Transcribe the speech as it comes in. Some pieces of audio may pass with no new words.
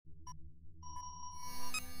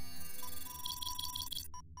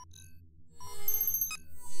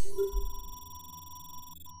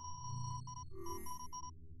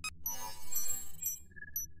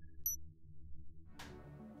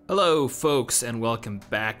Hello, folks, and welcome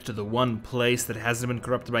back to the one place that hasn't been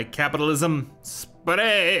corrupted by capitalism,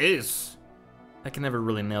 space! I can never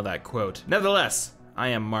really nail that quote. Nevertheless, I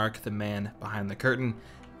am Mark, the man behind the curtain,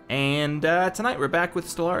 and tonight we're back with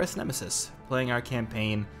Stellaris Nemesis, playing our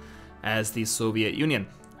campaign as the Soviet Union.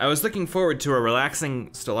 I was looking forward to a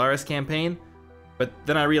relaxing Stellaris campaign, but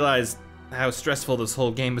then I realized how stressful this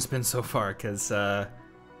whole game has been so far, because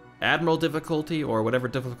Admiral difficulty, or whatever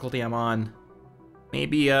difficulty I'm on, may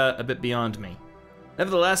be a bit beyond me.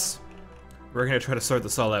 Nevertheless, we're gonna try to sort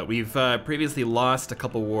this all out. We've previously lost a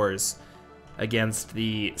couple wars against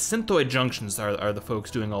the Synthoid Junctions are the folks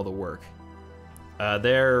doing all the work.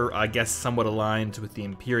 They're, I guess, somewhat aligned with the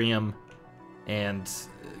Imperium and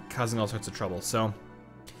causing all sorts of trouble. So,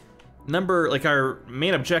 our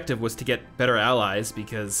main objective was to get better allies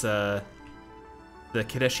because the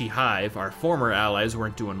Kadeshi Hive, our former allies,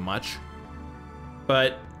 weren't doing much.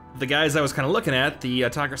 But the guys I was kind of looking at, the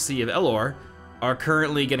autocracy of Elor, are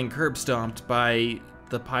currently getting curb stomped by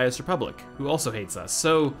the Pious Republic, who also hates us.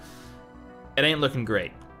 So, it ain't looking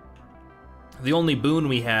great. The only boon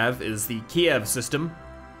we have is the Kiev system,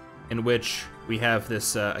 in which we have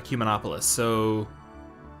this Ecumenopolis. So,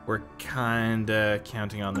 we're kinda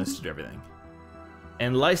counting on this to do everything.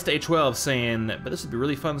 And Leist A12 saying, but this would be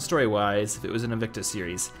really fun story-wise if it was an Invicta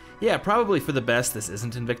series. Yeah, probably for the best this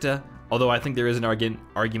isn't Invicta, although I think there is an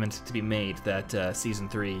argument to be made that Season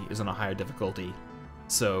 3 is on a higher difficulty,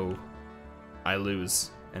 so I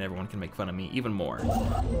lose, and everyone can make fun of me even more.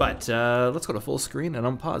 But let's go to full screen and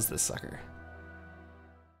unpause this sucker.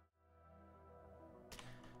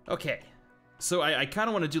 Okay, so I kind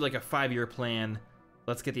of want to do like a 5-year plan.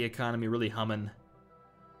 Let's get the economy really humming.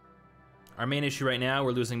 Our main issue right now,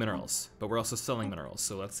 we're losing minerals, but we're also selling minerals,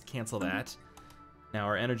 so let's cancel that. Now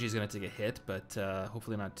our energy is going to take a hit, but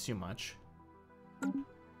hopefully not too much.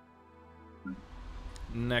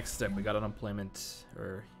 Next step, we got unemployment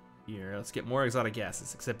here. Let's get more exotic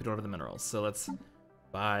gases, except we don't have the minerals. So let's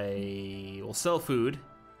buy, we'll sell food,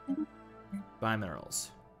 buy minerals.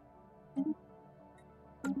 All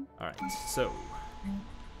right, so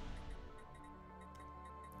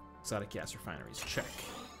exotic gas refineries, check.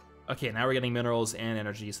 Okay, now we're getting minerals and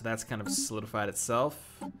energy, so that's kind of solidified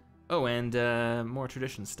itself. Oh, and more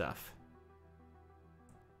tradition stuff.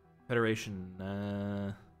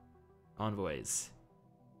 Federation, envoys.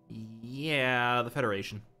 Yeah, the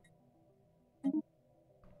Federation.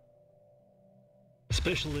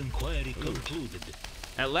 Special inquiry concluded.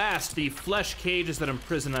 At last, the flesh cages that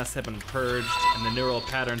imprison us have been purged, and the neural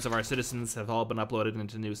patterns of our citizens have all been uploaded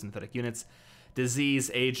into new synthetic units. Disease,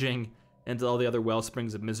 aging, and all the other well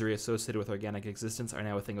springs of misery associated with organic existence are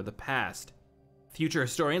now a thing of the past. Future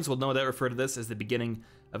historians will no doubt refer to this as the beginning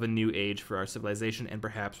of a new age for our civilization and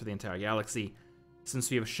perhaps for the entire galaxy.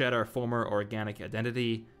 Since we have shed our former organic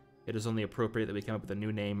identity, it is only appropriate that we come up with a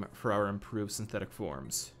new name for our improved synthetic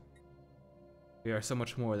forms. We are so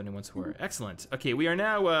much more than we once were. Excellent. Okay, we are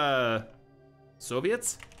now,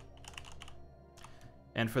 Soviets?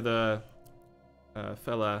 And for the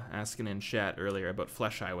fella asking in chat earlier about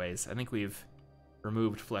flesh highways, I think we've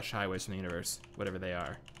removed flesh highways from the universe, whatever they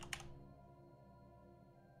are.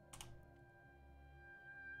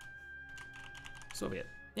 Soviet.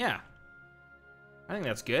 Yeah. I think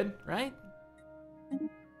that's good, right?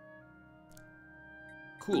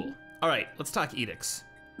 Cool. All right, let's talk edicts.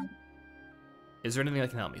 Is there anything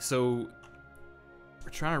that can help me? So,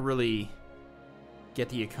 we're trying to really get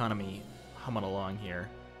the economy humming along here.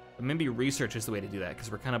 But maybe research is the way to do that,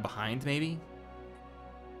 because we're kind of behind, maybe?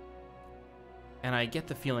 And I get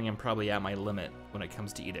the feeling I'm probably at my limit when it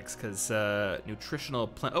comes to edicts, because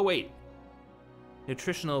nutritional oh wait!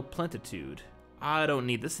 Nutritional plentitude. I don't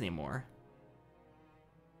need this anymore.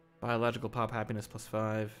 Biological pop happiness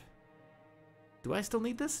 +5. Do I still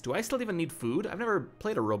need this? Do I still even need food? I've never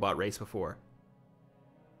played a robot race before.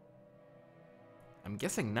 I'm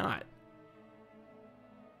guessing not.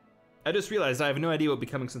 I just realized I have no idea what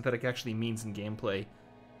becoming synthetic actually means in gameplay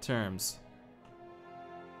terms.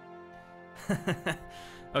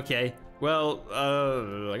 Okay, well,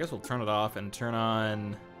 I guess we'll turn it off and turn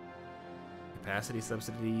on capacity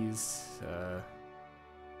subsidies.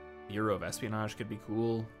 Bureau of Espionage could be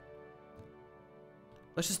cool.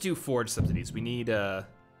 Let's just do forge subsidies. We need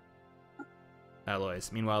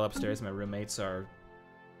alloys. Meanwhile, upstairs, my roommates are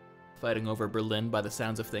fighting over Berlin by the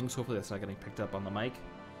sounds of things. Hopefully that's not getting picked up on the mic.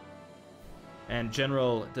 And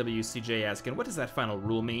General WCJ asking, what does that final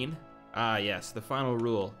rule mean? Ah, yes, the final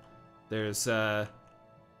rule. There's 3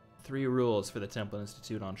 rules for the Templin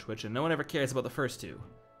Institute on Twitch, and no one ever cares about the first 2.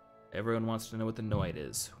 Everyone wants to know what the Noid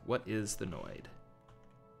is. What is the Noid?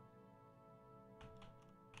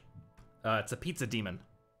 It's a pizza demon.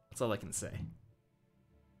 That's all I can say.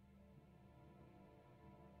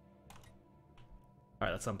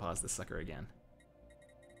 Alright, let's unpause this sucker again.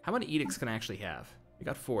 How many edicts can I actually have? We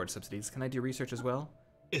got forward subsidies. Can I do research as well?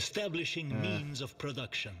 Establishing means of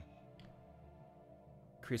production.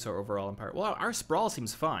 Increase our overall empire. Well, our sprawl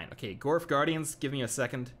seems fine. Okay, Gorf Guardians, give me a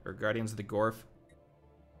second. Or Guardians of the Gorf.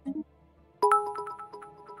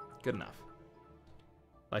 Good enough.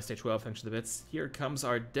 Life stage 12, thanks to the bits. Here comes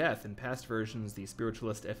our death. In past versions, the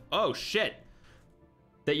spiritualist oh, shit!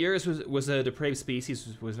 That yours was a depraved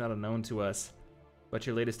species was not unknown to us. But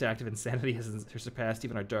your latest act of insanity has surpassed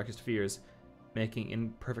even our darkest fears, making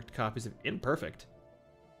imperfect copies of imperfect.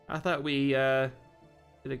 I thought we did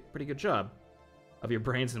a pretty good job of your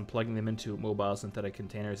brains, and plugging them into mobile synthetic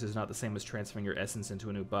containers is not the same as transferring your essence into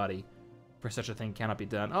a new body. For such a thing cannot be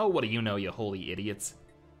done. Oh, what do you know, you holy idiots?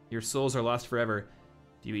 Your souls are lost forever.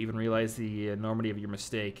 Do you even realize the enormity of your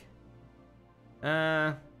mistake?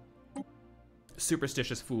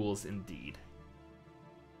 Superstitious fools indeed.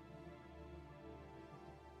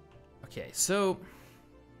 Okay, so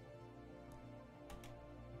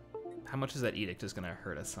how much is that edict is gonna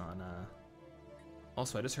hurt us on,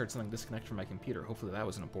 Also, I just heard something disconnect from my computer. Hopefully that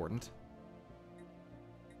wasn't important.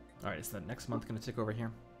 Alright, is the next month gonna tick over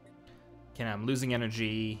here? Okay, now I'm losing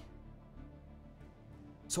energy.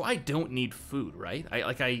 So I don't need food, right?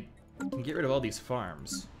 I can get rid of all these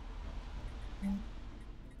farms.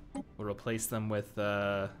 We'll replace them with,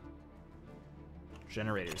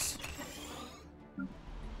 generators.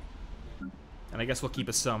 And I guess we'll keep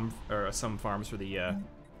some farms for the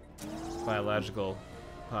biological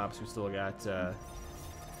pops we still got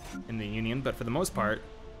in the Union, but for the most part,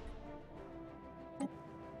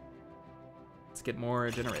 let's get more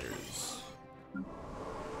generators.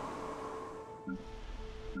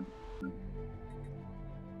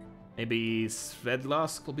 Maybe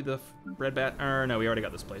Sverdlovsk will be the red bat. Or no, we already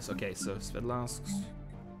got this place. Okay, so Sverdlovsk's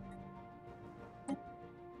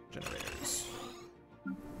generators.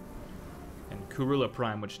 And Kurula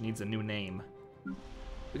Prime, which needs a new name.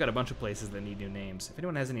 We got a bunch of places that need new names. If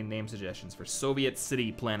anyone has any name suggestions for Soviet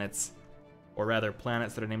city planets, or rather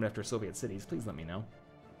planets that are named after Soviet cities, please let me know.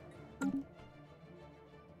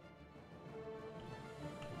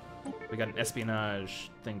 We got an espionage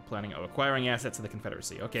thing planning. Oh, acquiring assets of the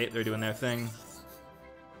Confederacy. Okay, they're doing their thing.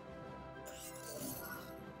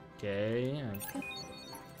 Okay.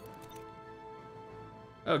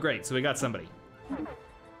 Oh, great. So we got somebody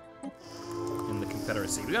in the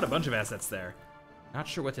Confederacy. We got a bunch of assets there. Not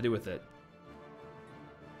sure what to do with it.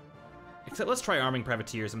 Except let's try arming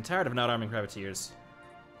privateers. I'm tired of not arming privateers.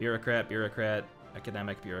 Bureaucrat, bureaucrat,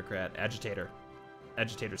 academic, bureaucrat, agitator.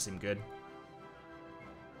 Agitators seem good.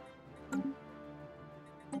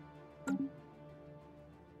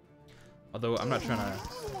 Although I'm not trying to...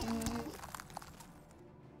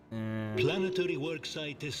 Planetary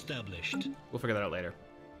worksite established. We'll figure that out later.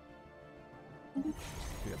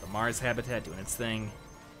 We got the Mars habitat doing its thing.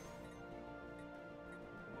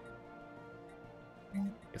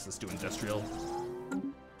 Guess let's do industrial.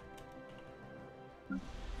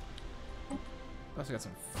 Also got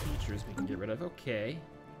some features we can get rid of. Okay.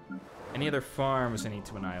 Any other farms I need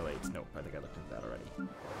to annihilate? Nope, I think I looked at that already.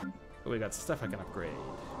 But we got stuff I can upgrade.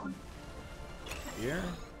 Here.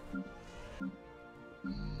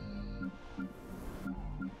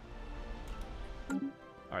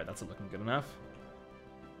 Alright, that's looking good enough.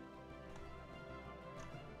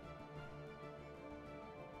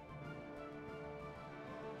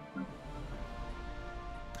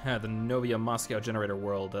 The Novia Moscow generator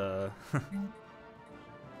world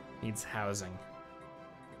needs housing.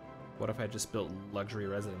 What if I just built luxury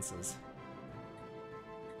residences?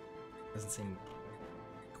 Doesn't seem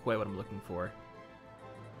quite what I'm looking for.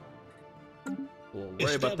 We'll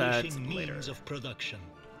worry about that later. Of production.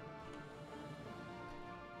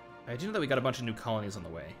 I do know that we got a bunch of new colonies on the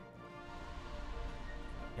way.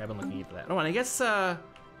 Yeah, I've been looking into that. Oh, and I guess I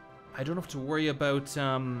don't have to worry about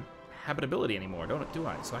habitability anymore, do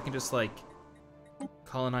I? So I can just, like,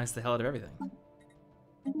 colonize the hell out of everything.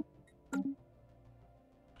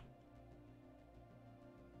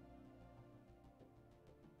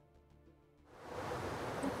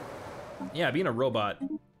 Yeah, being a robot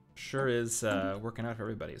sure is working out for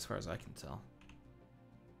everybody as far as I can tell.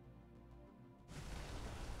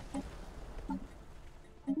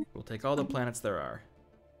 We'll take all the planets there are.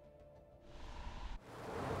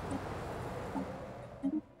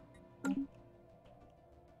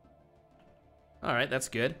 Alright, that's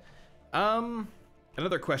good.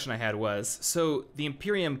 Another question I had was, so the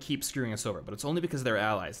Imperium keeps screwing us over, but it's only because they're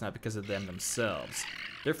allies, not because of them themselves.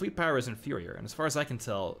 Their fleet power is inferior, and as far as I can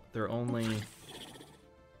tell, they're only...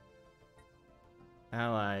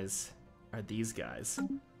 Allies are these guys.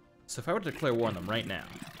 So if I were to declare war on them right now,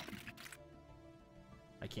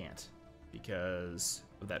 I can't because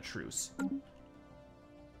of that truce.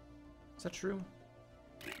 Is that true?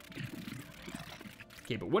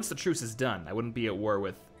 Okay, but once the truce is done, I wouldn't be at war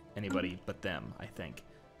with anybody but them, I think.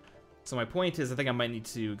 So my point is, I think I might need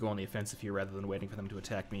to go on the offensive here rather than waiting for them to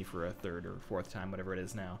attack me for a third or fourth time, whatever it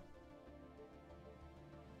is now.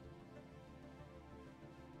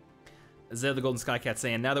 Zev the Golden Skycat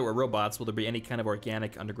saying, now that we're robots, will there be any kind of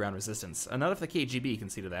organic underground resistance? Not if the KGB can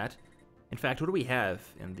see to that. In fact, what do we have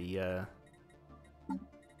in the,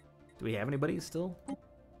 do we have anybody still?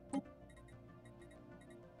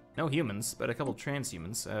 No humans, but a couple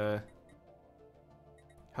transhumans.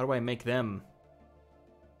 How do I make them...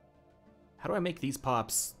 How do I make these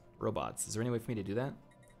pops robots? Is there any way for me to do that?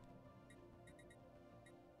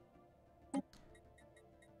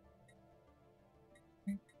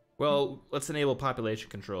 Well, let's enable population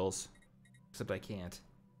controls. Except I can't.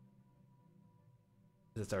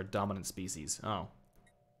 It's our dominant species. Oh.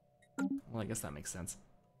 Well, I guess that makes sense.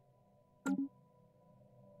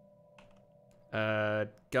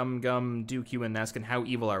 Gum Duke and asking, how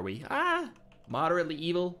evil are we? Ah! Moderately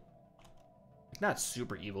evil. Not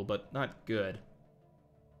super evil, but not good.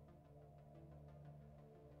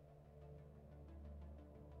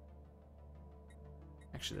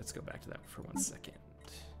 Actually, let's go back to that for 1 second.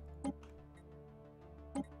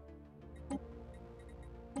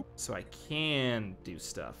 So I can do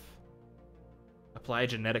stuff. Apply a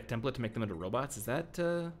genetic template to make them into robots? Is that,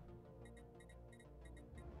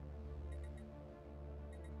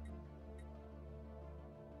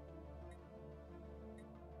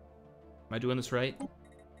 Am I doing this right?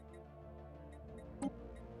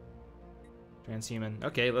 Transhuman.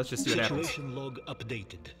 Okay, let's just see what happens. Situation log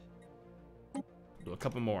updated. Do a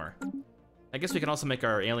couple more. I guess we can also make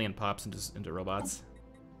our alien pops into robots.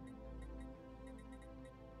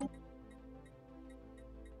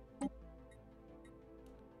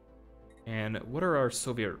 And what are our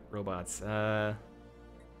Soviet robots?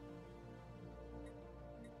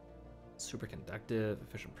 Superconductive,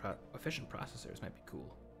 efficient processors might be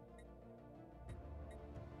cool.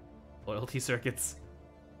 Loyalty circuits.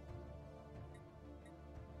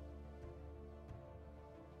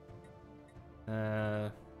 High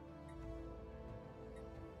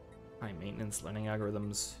maintenance learning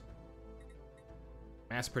algorithms.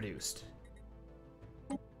 Mass produced.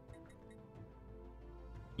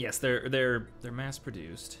 Yes, they're mass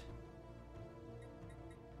produced.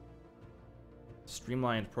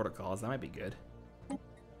 Streamlined protocols, that might be good.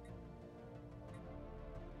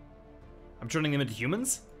 I'm turning them into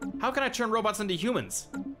humans? How can I turn robots into humans?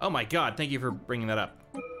 Oh my god, thank you for bringing that up.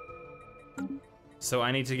 So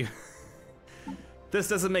I need to go... This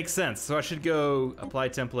doesn't make sense, so I should go apply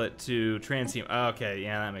template to transhuman. Okay,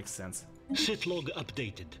 yeah, that makes sense. Sit log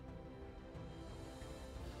updated.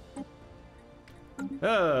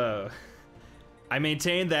 Oh, I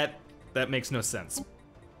maintain that that makes no sense.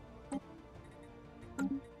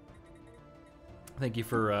 Thank you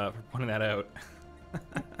for pointing that out.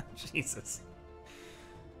 Jesus.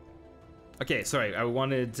 Okay, sorry. I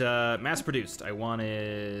wanted mass-produced. I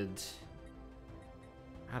wanted...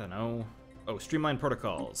 I don't know. Oh, streamlined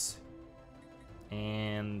protocols.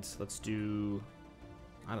 And let's do...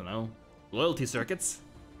 I don't know. Loyalty circuits.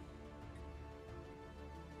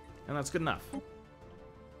 And that's good enough.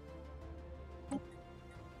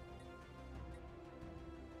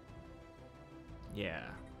 Yeah.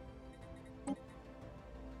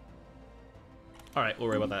 Alright, we'll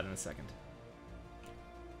worry about that in a second.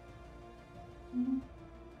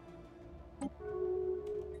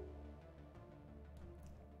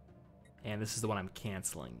 And this is the one I'm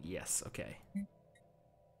canceling. Yes, okay.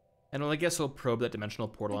 And well, I guess we'll probe that dimensional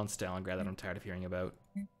portal on Stalingrad that I'm tired of hearing about.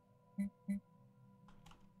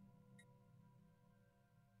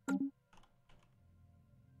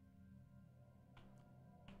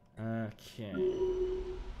 Okay.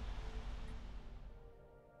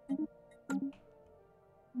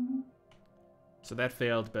 So that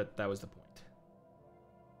failed, but that was the point.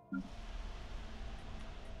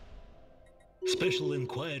 Special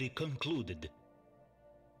inquiry concluded.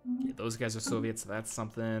 Okay, those guys are Soviets, so that's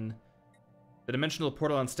something. The dimensional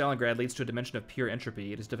portal on Stalingrad leads to a dimension of pure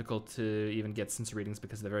entropy. It is difficult to even get sensor readings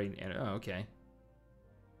because of the very... Oh, okay.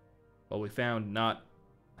 Well, we found not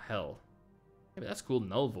hell. Maybe that's cool.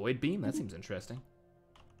 Null void beam? That seems interesting.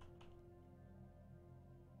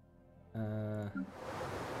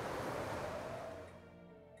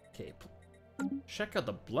 Okay. Check out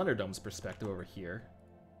the Blunderdome's perspective over here.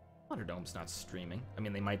 Blunderdome's not streaming. I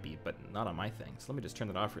mean, they might be, but not on my thing. So let me just turn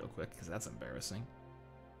that off real quick, because that's embarrassing.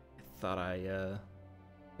 I thought I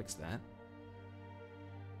Fix that.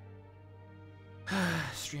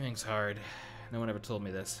 Streaming's hard. No one ever told me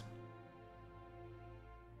this.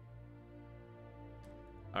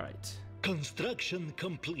 Alright. Construction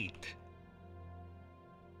complete.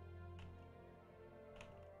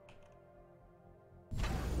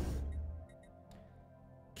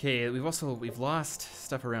 Okay, we've lost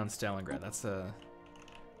stuff around Stalingrad. That's like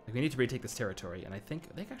we need to retake this territory, and I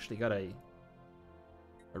think they actually got a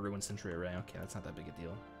ruined century array. Okay, that's not that big a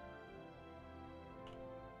deal.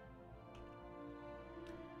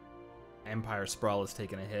 Empire sprawl has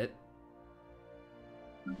taken a hit.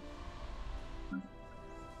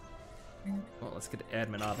 Well, let's get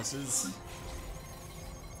admin offices.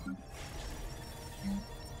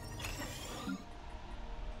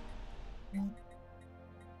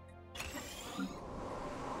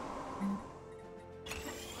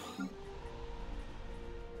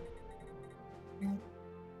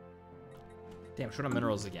 Damn, short on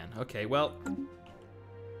minerals again. Okay, well,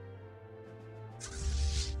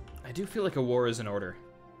 I do feel like a war is in order.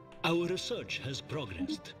 Our research has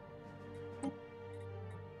progressed.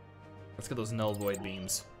 Let's get those null void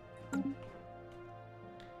beams.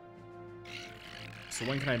 So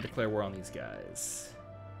when can I declare war on these guys?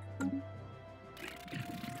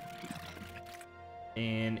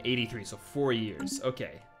 In 83, so 4 years.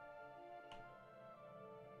 Okay.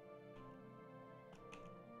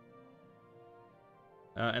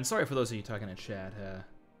 And sorry for those of you talking in chat.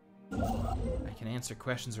 I can answer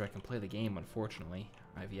questions or I can play the game, unfortunately.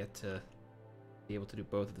 I've yet to be able to do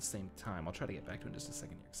both at the same time. I'll try to get back to it in just a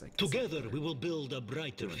second here. 'Cause I can Together we will build a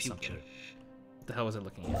brighter doing future. something. What the hell was I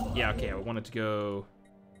looking at? Yeah, okay, I wanted to go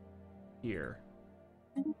here.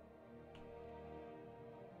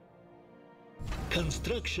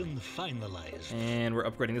 Construction finalized. And we're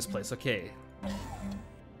upgrading this place. Okay.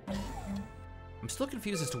 I'm still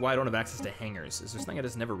confused as to why I don't have access to hangars. Is there something I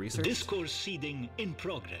just never researched? Discourse seeding in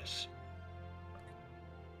progress.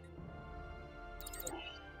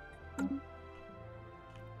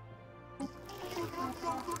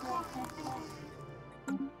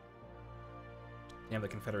 Damn, the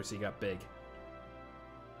Confederacy got big.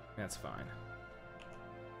 That's fine.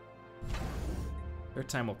 Their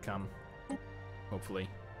time will come. Hopefully.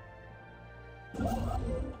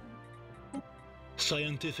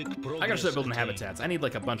 Scientific progress. I gotta start building attained. habitats. I need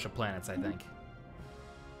like a bunch of planets, I think.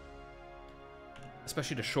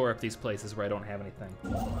 Especially to shore up these places where I don't have anything.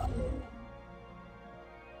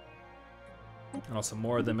 And also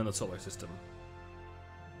more of them in the solar system.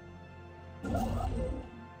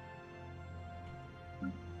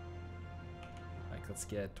 Like, let's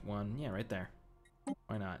get one. Yeah, right there.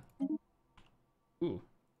 Why not? Ooh,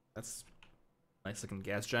 that's a nice looking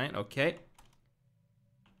gas giant. Okay.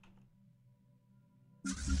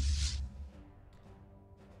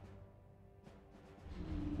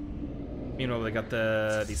 Meanwhile, they got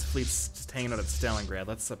these fleets just hanging out at Stalingrad.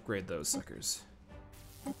 Let's upgrade those suckers.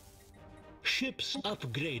 Ships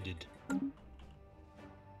upgraded.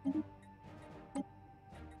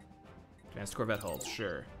 Advanced Corvette hulls,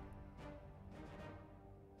 sure.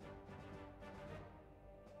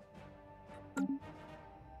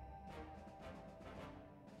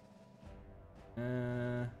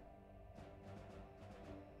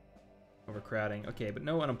 Overcrowding. Okay, but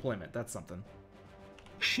no unemployment. That's something.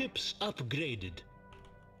 Ships upgraded.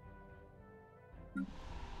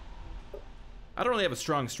 I don't really have a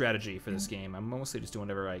strong strategy for this game. I'm mostly just doing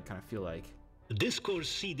whatever I kind of feel like. Discourse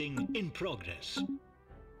seeding in progress.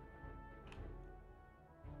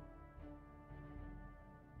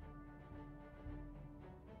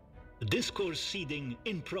 Discourse seeding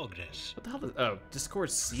in progress. What the hell is... Oh, Discord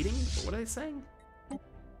seeding? What are they saying?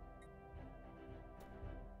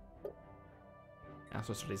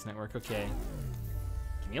 Astro Studies Network, okay.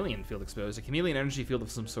 Chameleon field exposed. A chameleon energy field of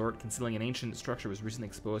some sort, concealing an ancient structure, was recently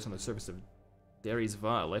exposed on the surface of Dares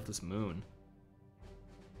Va, a lifeless moon.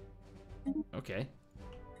 Okay.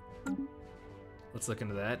 Let's look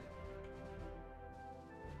into that.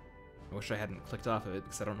 I wish I hadn't clicked off of it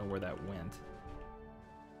because I don't know where that went.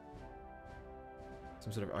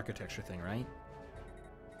 Some sort of architecture thing, right?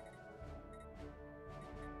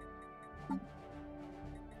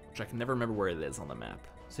 Which I can never remember where it is on the map.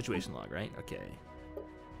 Situation log, right? Okay.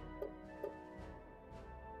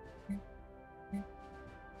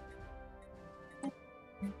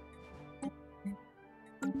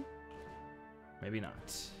 Maybe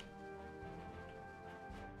not.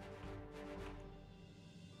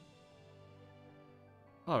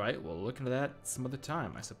 Alright, we'll look into that some other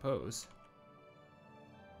time, I suppose.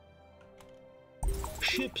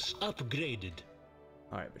 Ships upgraded.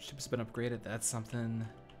 Alright, but ships have been upgraded, that's something.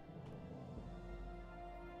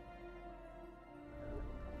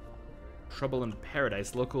 Trouble in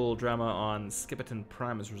Paradise. Local drama on Skipiton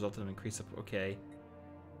Prime has resulted in increase of... Okay.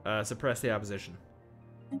 Suppress the opposition.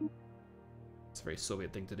 It's a very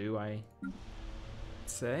Soviet thing to do, I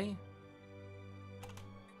say.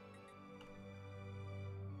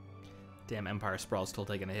 Damn, Empire Sprawl's still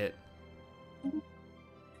taking a hit.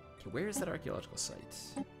 Okay, where is that archaeological site?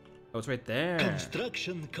 Oh, it's right there.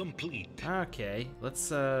 Construction complete. Okay, let's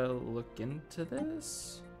look into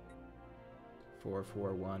this.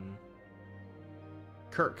 441.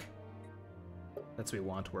 Kirk. That's what we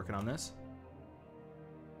want working on this.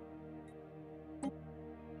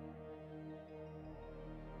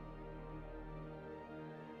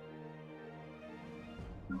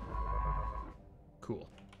 Cool.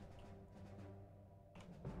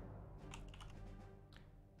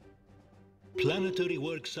 Planetary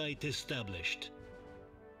worksite established.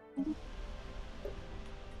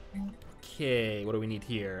 Okay, what do we need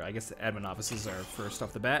here? I guess the admin offices are first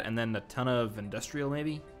off the bat, and then a ton of industrial,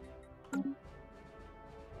 maybe?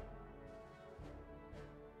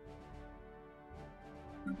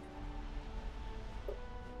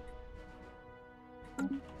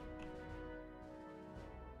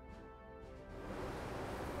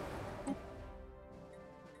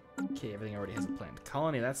 Okay, everything already has a planned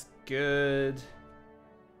colony. That's good.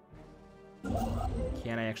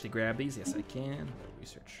 Can I actually grab these? Yes, I can.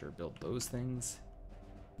 Research or build those things.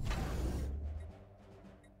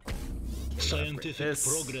 Okay, Scientific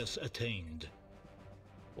progress attained.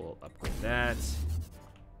 We'll upgrade that.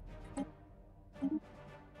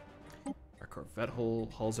 Our Corvette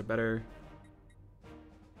hulls are better.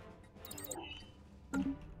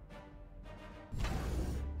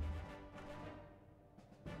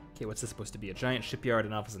 Okay, what's this supposed to be? A giant shipyard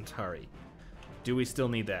in Alpha Centauri. Do we still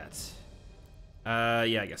need that?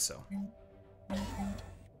 Yeah, I guess so.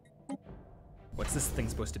 What's this thing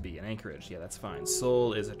supposed to be? An anchorage. Yeah, that's fine.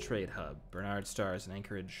 Seoul is a trade hub. Bernard Star is an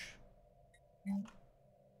anchorage.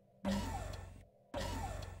 Well,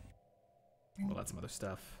 that's some other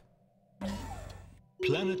stuff.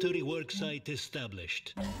 Planetary worksite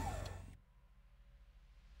established.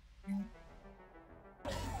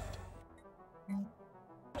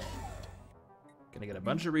 Gonna get a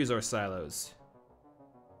bunch of resource silos.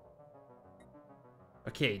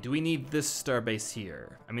 Okay, do we need this starbase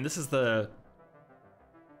here? I mean, this is the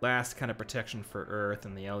last kind of protection for Earth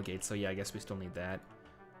and the L-gate, so yeah, I guess we still need that.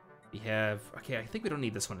 We have... Okay, I think we don't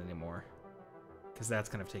need this one anymore, because that's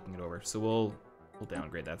kind of taking it over. So we'll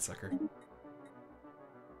downgrade that sucker.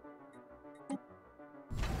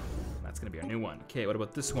 That's gonna be our new one. Okay, what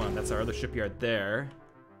about this one? That's our other shipyard there.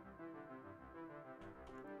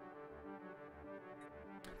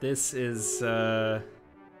 This is, I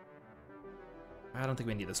don't think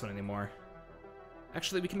we need this one anymore.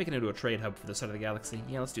 Actually, we can make it into a trade hub for this side of the galaxy.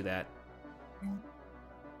 Yeah, let's do that.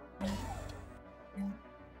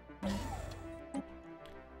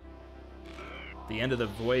 The end of the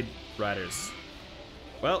Void Riders.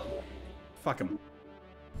 Well, fuck them.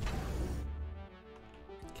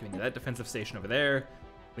 Okay, we need that defensive station over there.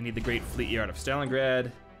 We need the Great Fleet Yard of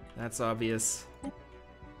Stalingrad. That's obvious.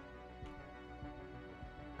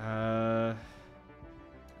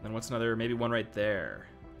 Then what's another, maybe one right there.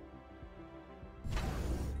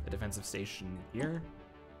 A defensive station here.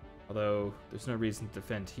 Although, there's no reason to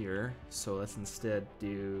defend here, so let's instead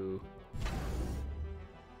do...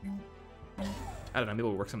 I don't know, maybe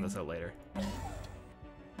we'll work some of this out later.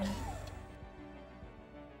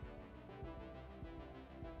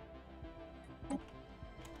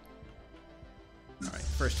 Alright,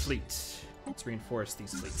 first fleet. Let's reinforce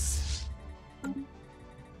these fleets.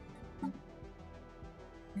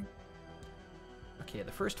 Okay,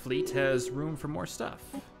 the first fleet has room for more stuff.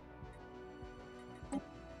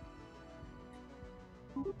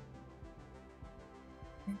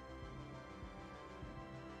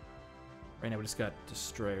 Right now we just got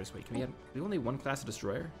destroyers. Wait, can we have... We only one class of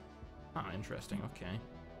destroyer? Ah, interesting, okay.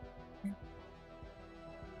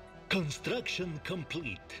 Construction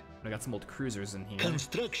complete. I got some old cruisers in here.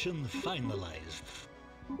 Construction finalized.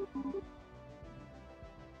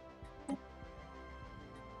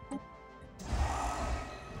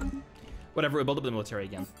 Whatever, we'll build up the military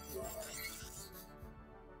again.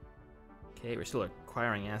 Okay, we're still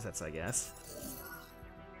acquiring assets, I guess.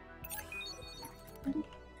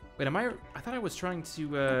 Wait, am I thought I was trying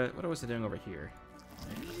to, what was I doing over here?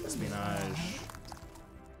 Espionage.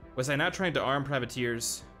 Was I not trying to arm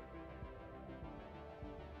privateers?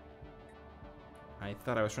 I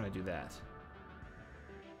thought I was trying to do that.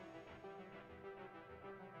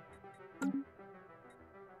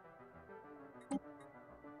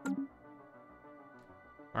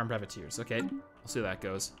 Armed privateers, okay. We'll see how that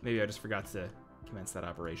goes. Maybe I just forgot to commence that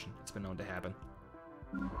operation. It's been known to happen.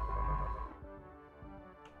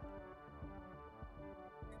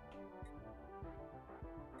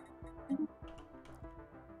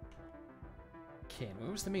 Okay,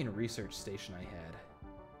 what was the main research station I had?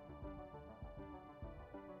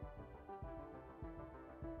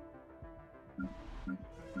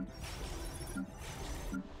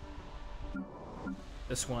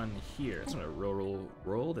 This one here. It's not a rural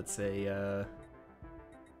world, it's a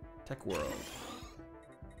tech world.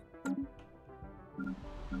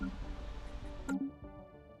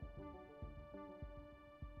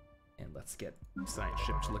 And let's get science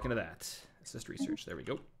ship to look into that. Assist research, there we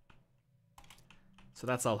go. So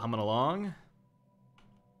that's all humming along.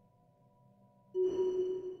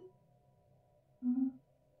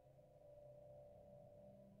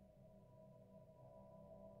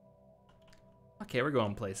 Okay, we're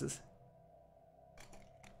going places.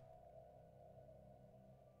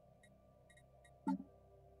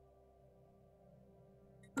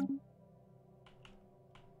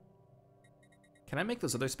 Can I make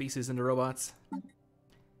those other species into robots? I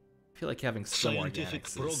feel like having some Scientific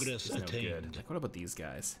organics progress is no attained. good. Like, what about these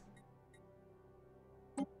guys?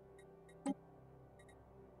 I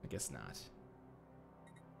guess not.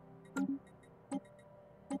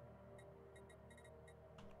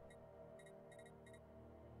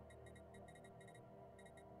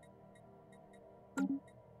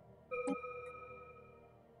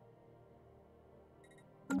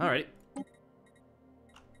 All right.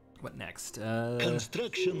 What next?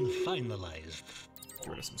 Construction finalized. Get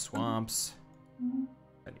rid of some swamps.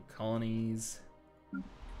 Got new colonies.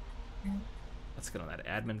 Let's get on that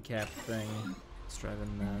admin cap thing. Let's drive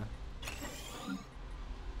in.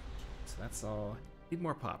 So that's all. Need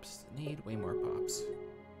more pops. Need way more pops.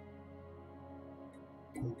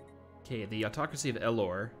 Okay, the autocracy of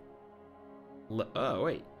Elor. Oh,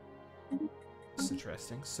 wait. This is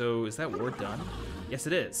interesting. So, is that war done? Yes,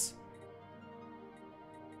 it is.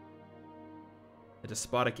 A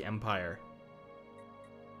despotic empire.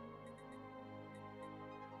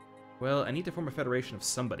 Well, I need to form a federation of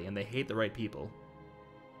somebody, and they hate the right people.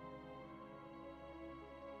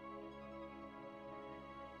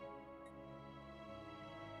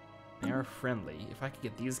 They are friendly. If I could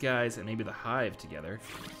get these guys and maybe the Hive together.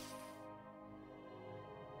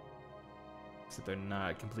 Except they're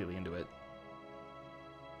not completely into it.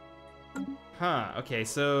 Huh, okay,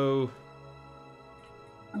 so...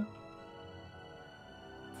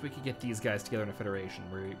 if we could get these guys together in a federation,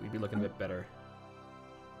 we'd be looking a bit better.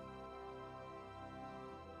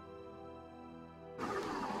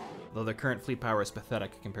 Though their current fleet power is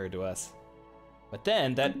pathetic compared to us. But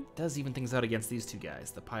then, that does even things out against these two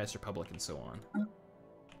guys, the Pious Republic and so on.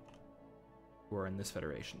 Who are in this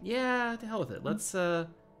federation. Yeah, to hell with it. Let's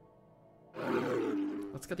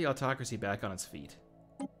get the autocracy back on its feet.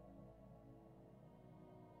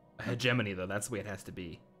 A hegemony, though, that's the way it has to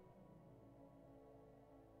be.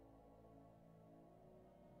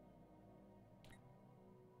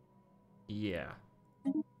 Yeah.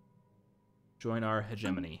 Join our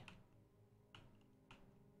hegemony.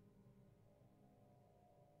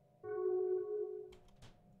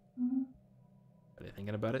 Are they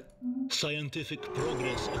thinking about it? Scientific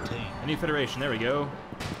progress attained. A new federation, there we go.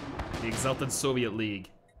 The Exalted Soviet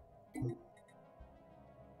League.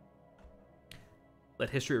 Let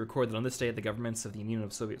history record that on this day, the governments of the Union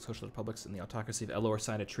of Soviet Social Republics and the autocracy of Elor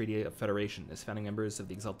signed a treaty of federation. As founding members of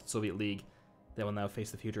the Exalted Soviet League, they will now face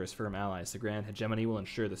the future as firm allies. The grand hegemony will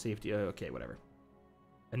ensure the safety... okay, whatever.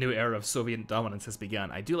 A new era of Soviet dominance has begun.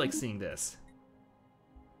 I do like seeing this.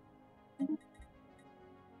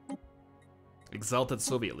 Exalted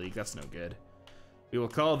Soviet League, that's no good. We will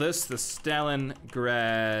call this the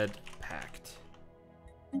Stalingrad Pact.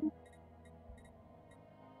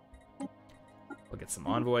 We'll get some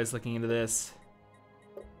envoys looking into this.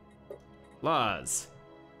 Laws.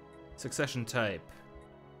 Succession type.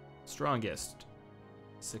 Strongest.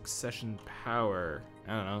 Succession power.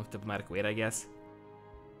 I don't know, diplomatic weight, I guess.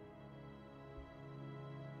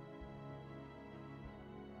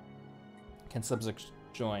 Can subjects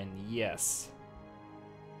join? Yes.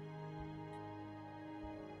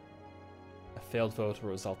 A failed vote will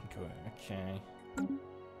result in code. Okay.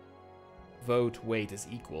 Vote weight is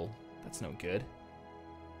equal. That's no good.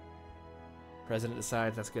 President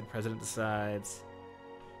decides. That's good. President decides.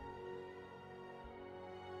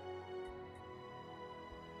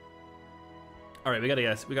 All right, we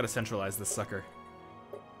gotta centralize this sucker.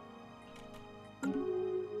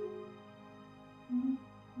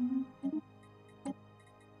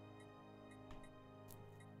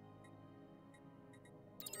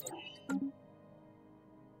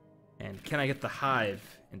 And can I get the Hive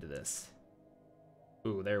into this?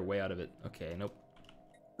 Ooh, they're way out of it. Okay, nope.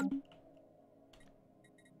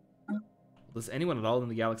 Does anyone at all in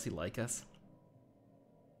the galaxy like us?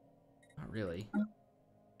 Not really.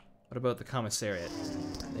 What about the commissariat?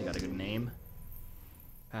 They got a good name.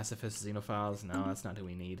 Pacifists, xenophiles? No, that's not who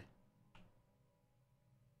we need.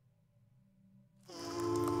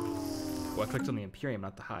 Well, I clicked on the Imperium,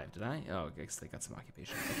 not the Hive, did I? Oh, I guess they got some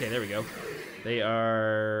occupation. Okay, there we go. They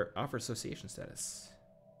are... offer association status.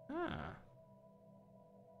 Ah.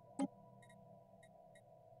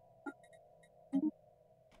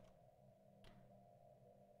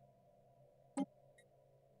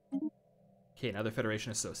 Okay, now they're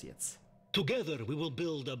Federation associates. Together we will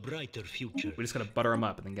build a brighter future. We just gotta butter them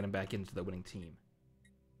up and then get them back into the winning team.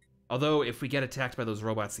 Although, if we get attacked by those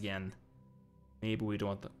robots again, maybe we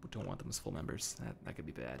don't want them as full members. That could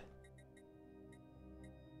be bad.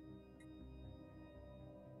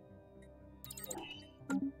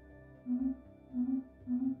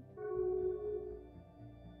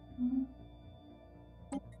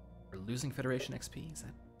 We're losing Federation XP? Is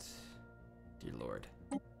that... Dear Lord.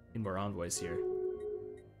 Need more envoys here.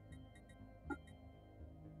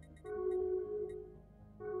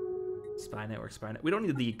 Spy network, spy network. We don't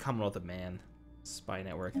need the Commonwealth of Man spy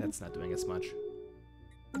network. That's not doing us much.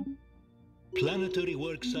 Planetary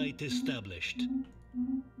worksite established.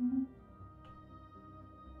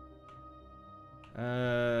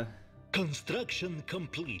 Construction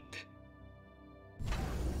complete.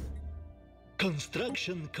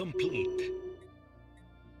 Construction complete.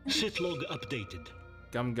 Sith log updated.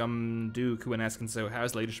 Gum Duke, when asking, so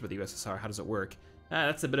how's leadership of the USSR? How does it work?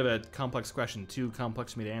 That's a bit of a complex question. Too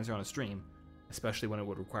complex for me to answer on a stream, especially when it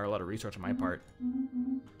would require a lot of research on my part.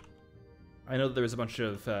 I know that there was a bunch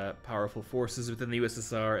of powerful forces within the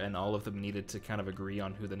USSR, and all of them needed to kind of agree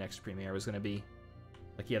on who the next premier was going to be.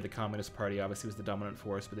 Like, he had the Communist Party, obviously was the dominant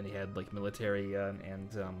force, but then he had, like, military and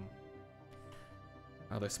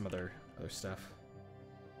oh, there's some other stuff.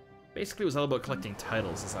 Basically, it was all about collecting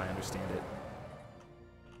titles, as I understand it.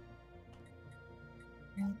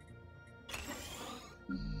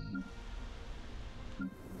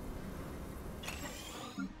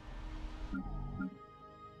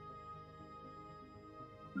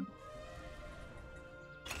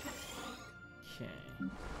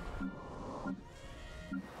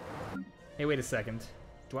 Hey, wait a second.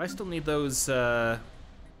 Do I still need those,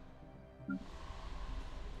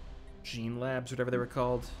 gene labs, whatever they were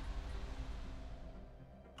called?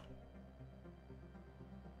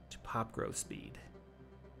 To pop growth speed.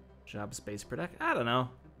 Job space product? I don't know.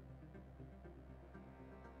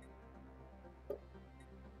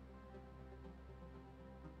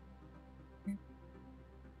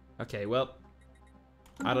 Okay, well,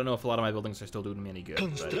 I don't know if a lot of my buildings are still doing me any good,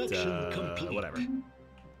 but whatever.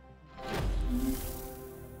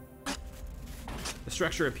 The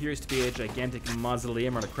structure appears to be a gigantic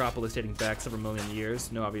mausoleum or necropolis dating back several million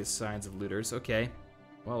years. No obvious signs of looters. Okay,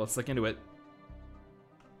 well, let's look into it.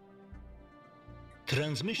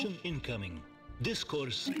 Transmission incoming.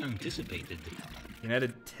 Discourse anticipated.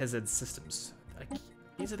 United TZ Systems.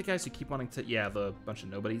 These are the guys who keep wanting to... Yeah, the bunch of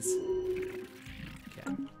nobodies.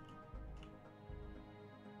 Okay.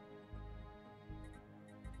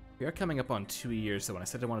 We are coming up on 2 years, so when I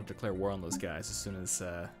said I wanted to declare war on those guys as soon as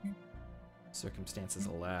circumstances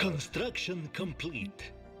allow. Construction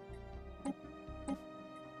complete.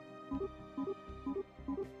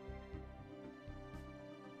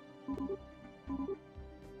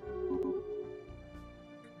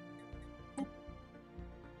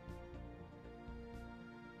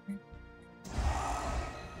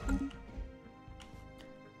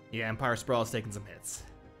 Yeah, Empire Sprawl has taken some hits.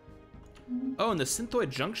 Oh, and the Synthoid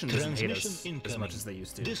Junction doesn't hate us as much as they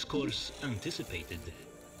used to. Discourse anticipated.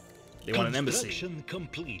 They want an embassy. Construction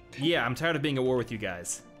complete. Yeah, I'm tired of being at war with you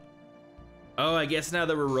guys. Oh, I guess now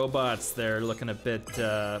that we're robots, they're looking a bit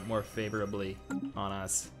more favorably on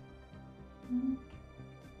us.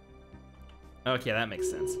 Okay, that makes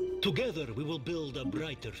sense. Together we will build a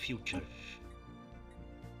brighter future.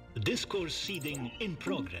 Discourse seeding in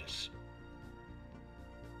progress.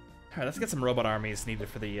 Alright, let's get some robot armies needed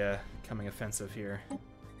for the coming offensive here.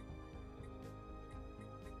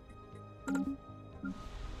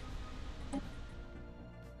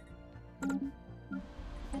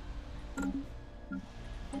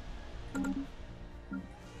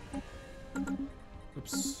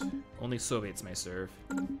 Oops. Only Soviets may serve.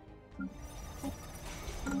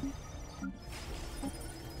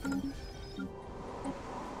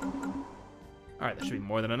 Alright, that should be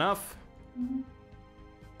more than enough.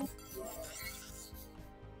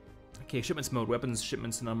 Okay, shipments mode. Weapons,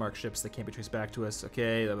 shipments, and unmarked ships that can't be traced back to us.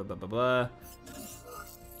 Okay, blah, blah, blah, blah, blah.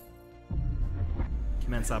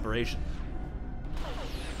 commence operation.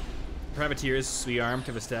 Privateers, Sui-armed,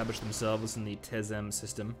 have established themselves in the Tezem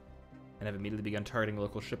system and have immediately begun targeting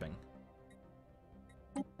local shipping.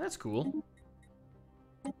 That's cool.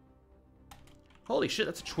 Holy shit,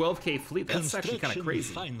 that's a 12K fleet. That's actually kind of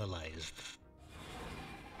crazy. Finalized.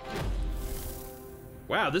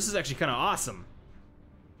 Wow, this is actually kind of awesome.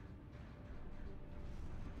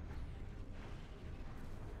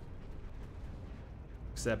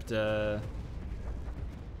 Except, are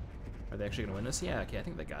they actually gonna win this? Yeah, okay, I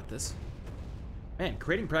think they got this. Man,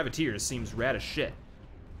 creating privateers seems rad as shit.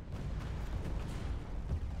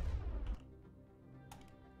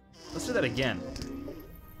 Let's do that again.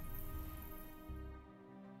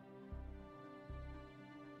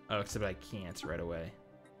 Oh, except I can't right away.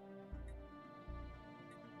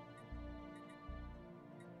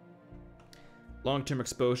 Long-term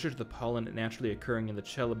exposure to the pollen naturally occurring in the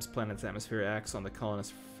Chelebs planet's atmosphere acts on the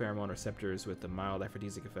colonist's pheromone receptors with a mild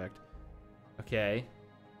aphrodisiac effect. Okay.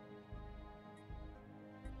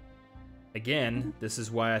 Again, this is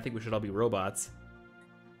why I think we should all be robots.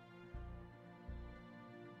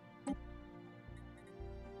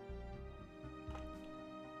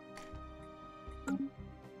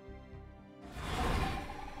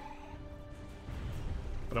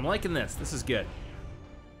 But I'm liking this. This is good.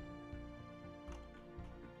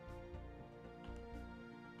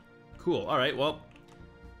 Cool. All right, well,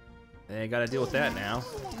 I gotta deal with that now.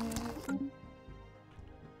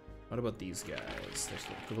 What about these guys? There's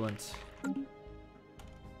the equivalent.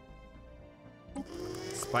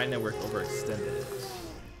 Spy network overextended.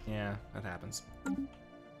 Yeah, that happens.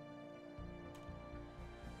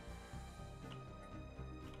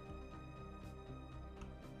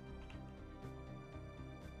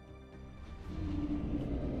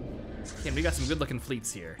 Okay, we got some good-looking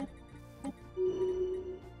fleets here.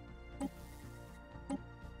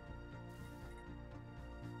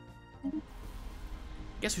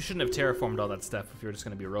 Guess we shouldn't have terraformed all that stuff if we were just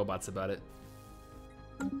gonna be robots about it.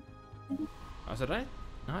 Oh, so did I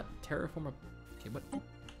not terraform a... Okay, what?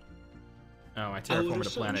 Oh, I terraformed a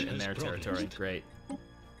planet in their territory. Great.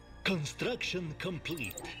 Construction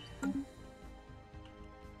complete.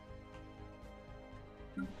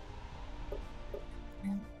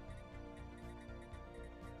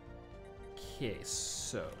 Okay,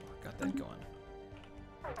 so got that going.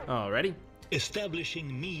 Alrighty.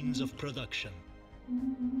 Establishing means of production.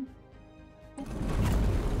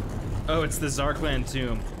 Oh, it's the Zarklan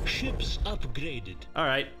tomb. Ships upgraded.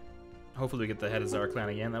 Alright. Hopefully we get the head of Zarklan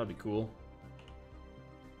again. That'll be cool.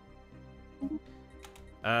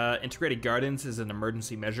 Integrated gardens is an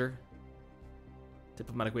emergency measure.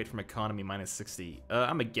 Diplomatic weight from economy minus 60.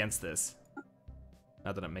 I'm against this.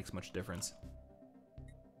 Not that it makes much difference.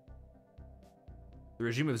 The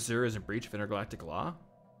regime of Zur is in breach of intergalactic law?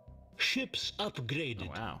 Ships upgraded.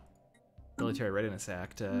 Oh, wow. Military Readiness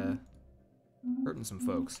Act, hurting some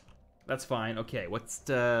folks. That's fine. Okay, what's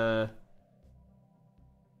on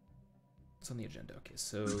the agenda? Okay,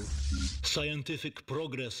 so... Scientific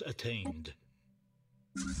progress attained.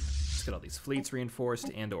 Let's get all these fleets reinforced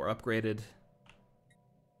and or upgraded.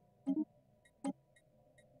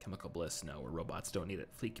 Chemical bliss, no, we're robots, don't need it.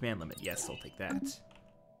 Fleet command limit, yes, I'll take that.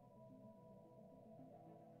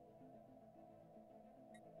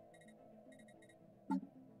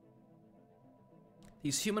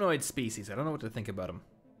 These humanoid species, I don't know what to think about them.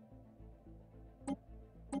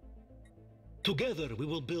 Together we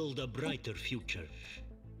will build a brighter future.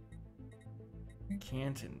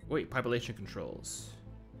 Can't, wait, population controls.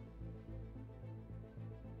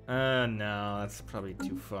 No, that's probably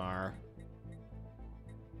too far.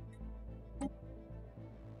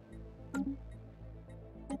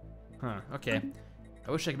 Huh, okay.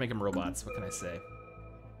 I wish I could make them robots, what can I say?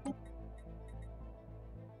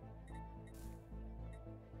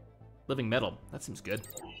 Living metal, that seems good.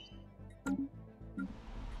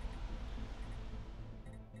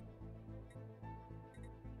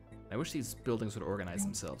 I wish these buildings would organize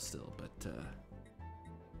themselves still, but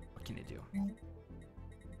what can you do?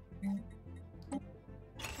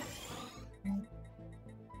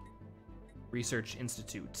 Research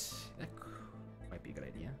Institute, that might be a good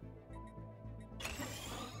idea.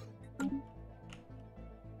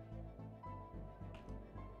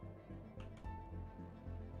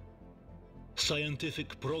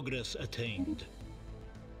 Scientific progress attained.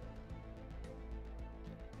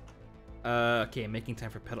 Okay, making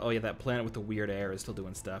time for pedal. Oh yeah, that planet with the weird air is still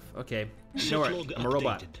doing stuff. Okay, you know what? I'm a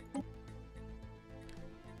robot.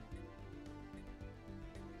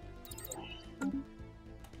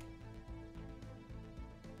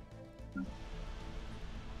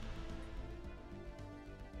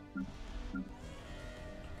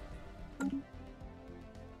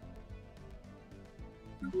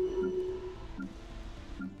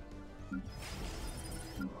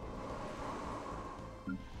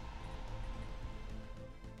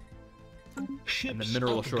 Ships And the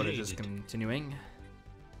mineral shortage is upgraded. continuing.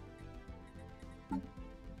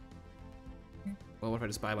 Well, what if I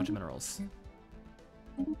just buy a bunch of minerals?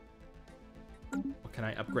 What can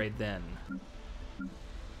I upgrade then?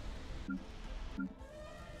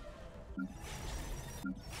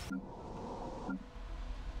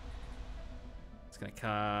 It's gonna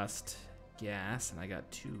cost gas, and I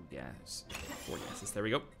got 4 gases. There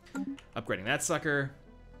we go. Upgrading that sucker.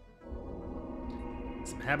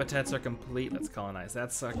 Some habitats are complete. Let's colonize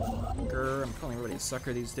that sucker. I'm calling everybody a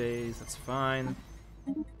sucker these days. That's fine.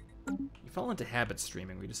 You fall into habit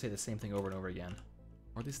streaming where you just say the same thing over and over again.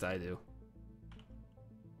 Or at least I do.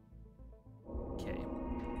 Okay.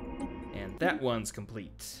 And that one's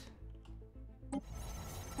complete.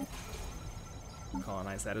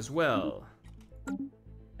 Colonize that as well.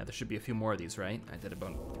 Now there should be a few more of these, right? I did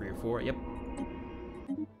about 3 or 4. Yep.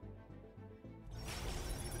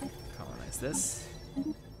 Colonize this.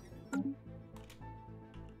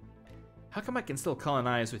 How come I can still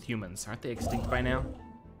colonize with humans? Aren't they extinct by now?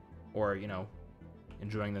 Or, you know,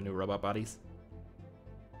 enjoying their new robot bodies?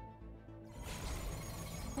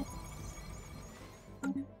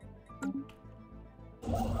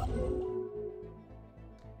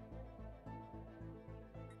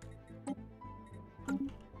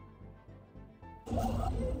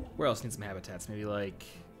 Where else needs some habitats? Maybe like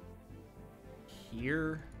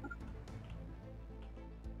here?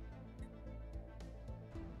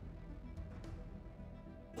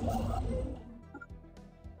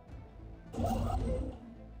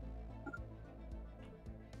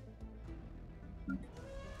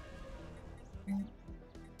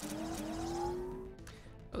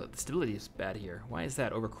 Oh, the stability is bad here. Why is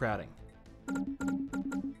that? Overcrowding.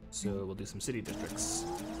 So we'll do some city districts.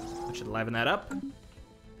 That should liven that up.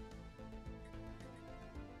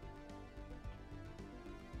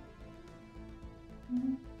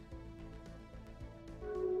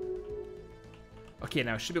 Okay,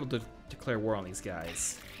 now I should be able to declare war on these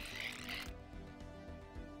guys.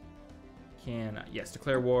 Yes,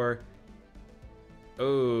 declare war.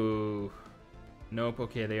 Oh, nope,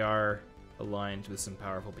 okay, they are aligned with some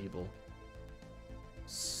powerful people.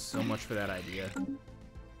 So much for that idea.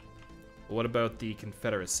 What about the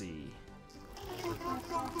Confederacy?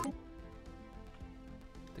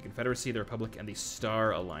 The Confederacy, the Republic, and the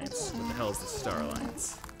Star Alliance. What the hell is the Star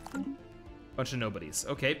Alliance? Bunch of nobodies.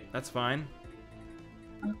 Okay, that's fine.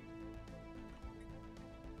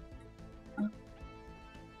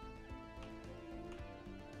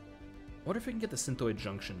 What if we can get the Synthoid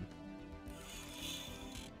Junction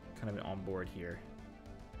kind of on board here?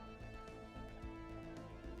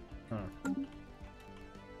 Huh.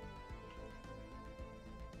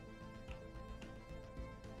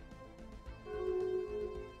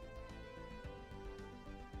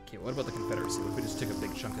 Okay, what about the Confederacy? What if we just took a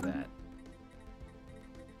big chunk of that?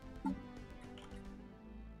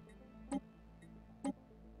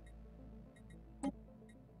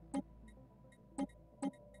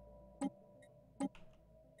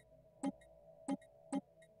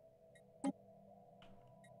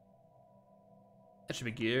 That should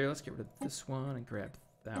be good. Let's get rid of this one and grab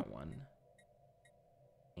that one.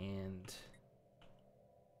 And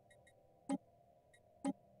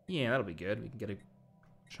yeah, that'll be good. We can get a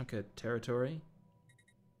chunk of territory.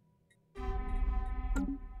 We're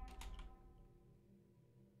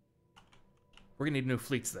gonna need new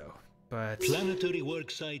fleets though, but Planetary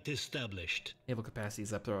worksite established. naval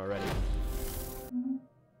capacity's up there already.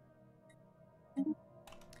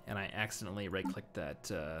 And I accidentally right-clicked that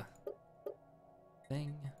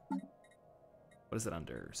thing. What is it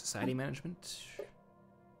under? Society management?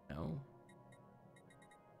 No.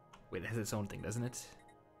 Wait, it has its own thing, doesn't it?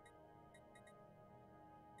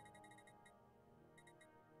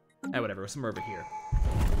 Ah, whatever, somewhere over here.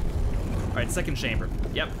 Alright, second chamber.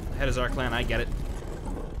 Yep, head is our clan, I get it.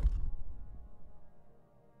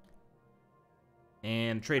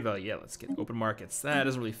 And trade value, yeah, let's get open markets. That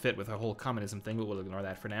doesn't really fit with our whole communism thing, but we'll ignore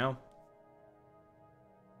that for now.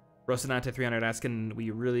 Rosinante 300 asking,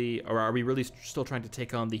 are we really still trying to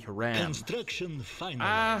take on the Haram? Construction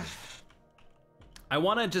finalized. I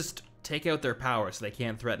want to just take out their power so they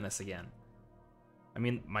can't threaten us again. I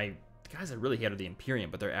mean, the guys I really hate are the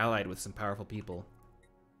Imperium, but they're allied with some powerful people.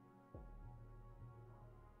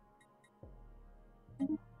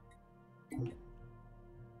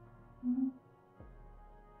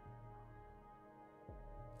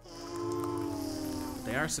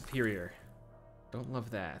 They are superior. Don't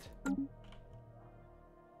love that.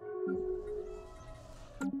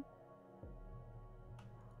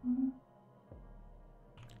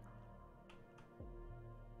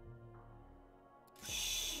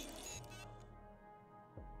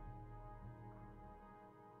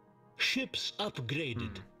 Ships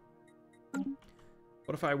upgraded.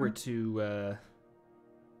 What if I were to,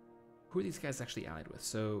 who are these guys actually allied with?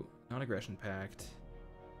 So, non-aggression pact,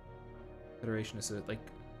 Federation is like,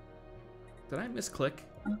 did I misclick?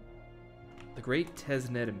 The Great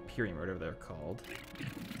Tesnet Imperium, or whatever they're called.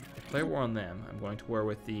 Declare war on them. I'm going to war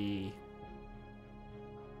with the...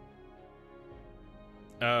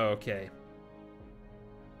 Oh, okay.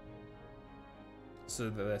 So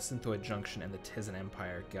the Synthoid Junction and the Tesan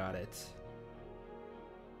Empire, got it.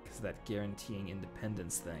 Because of that guaranteeing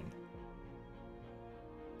independence thing.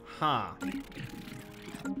 Huh.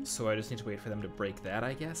 So I just need to wait for them to break that,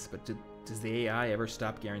 I guess? But does the AI ever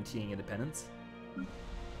stop guaranteeing independence?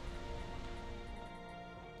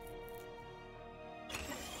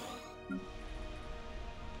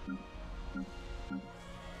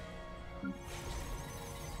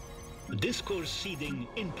 Discourse seeding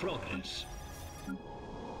in progress.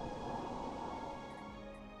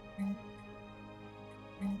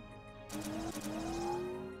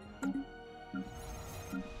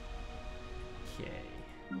 Okay.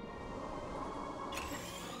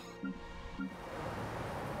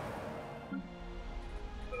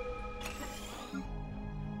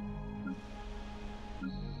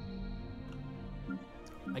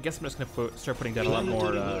 I guess I'm just gonna start putting down a lot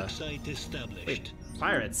more. Wait,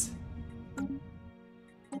 pirates.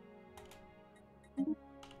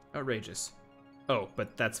 Outrageous. Oh,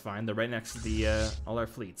 but that's fine. They're right next to the all our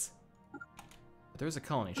fleets. But there's a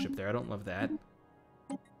colony ship there. I don't love that.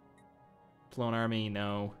 Clone army,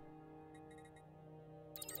 no.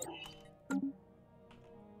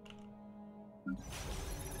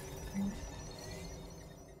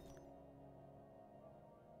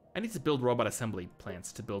 I need to build robot assembly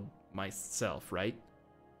plants to build myself, right?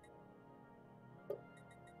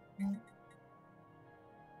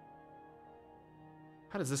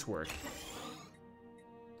 How does this work?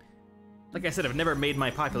 Like I said, I've never made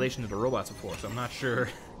my population into robots before, so I'm not sure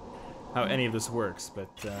how any of this works, but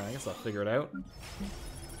I guess I'll figure it out.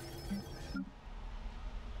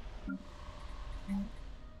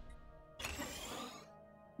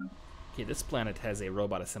 Okay, this planet has a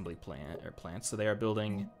robot assembly plant, so they are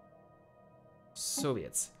building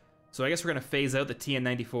Soviets. So I guess we're gonna phase out the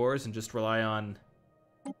TN-94s and just rely on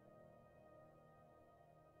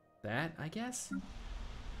that, I guess?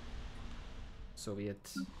 Soviet.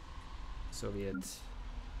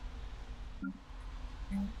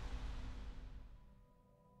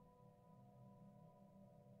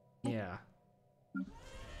 Yeah.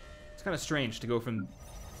 It's kind of strange to go from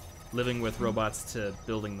living with robots to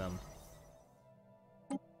building them.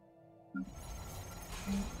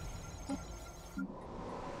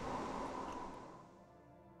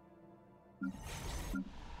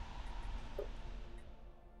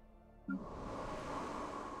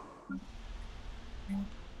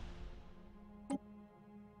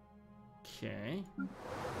 Okay.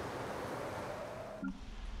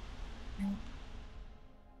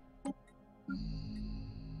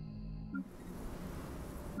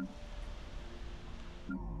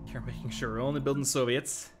 You're making sure we're only building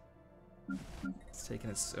Soviets. It's taking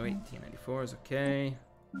its... Oh wait, T-94 is okay.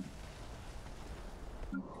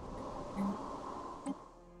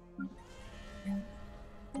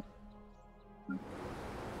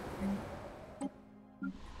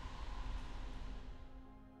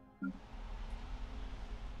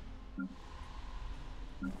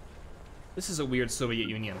 This is a weird Soviet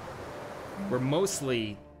Union. We're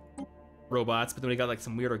mostly robots, but then we got like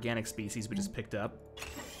some weird organic species we just picked up.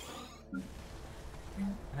 And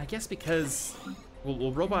I guess because...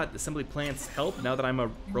 Will robot assembly plants help now that I'm a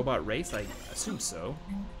robot race? I assume so.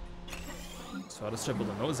 So I'll just start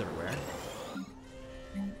building those everywhere.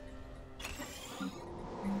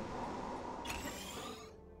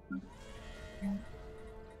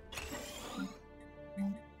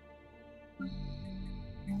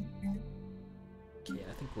 Okay,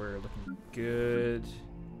 I think we're looking good.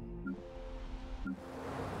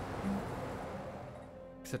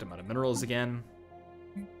 Except I'm out of minerals again.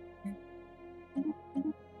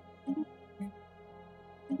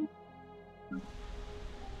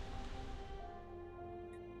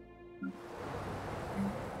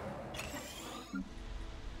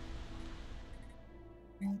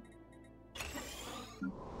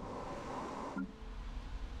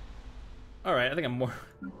 All right, I think I'm more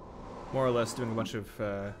or less doing a bunch of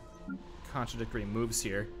contradictory moves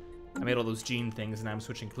here. I made all those gene things, and I'm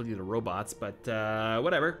switching completely to robots, but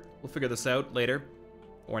whatever. We'll figure this out later,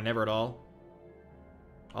 or never at all.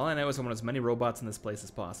 All I know is I want as many robots in this place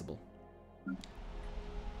as possible.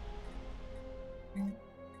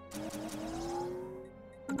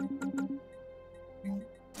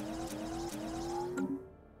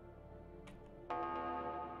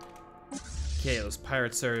 those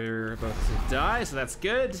pirates are about to die, so that's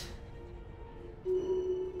good.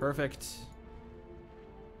 Perfect.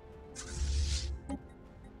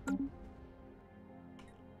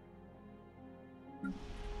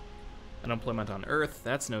 Unemployment on Earth,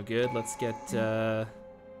 that's no good. Let's get, I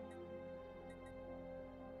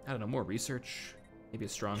don't know, more research. Maybe a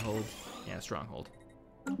stronghold. Yeah, a stronghold.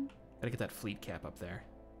 Gotta get that fleet cap up there.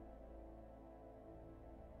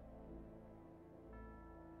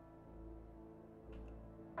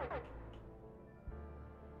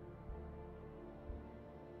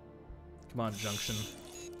 Come on, Junction.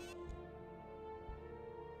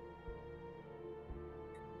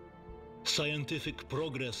 Scientific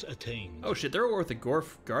progress attained. Oh shit, they're at war with the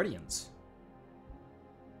Gorf Guardians.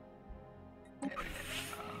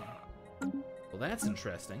 Well, that's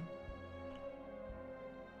interesting.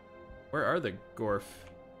 Where are the Gorf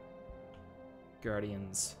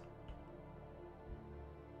Guardians?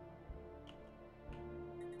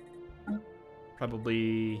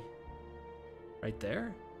 Probably right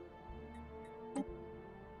there?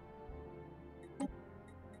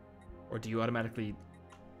 Or do you automatically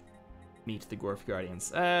meet the Gorf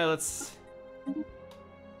Guardians? Let's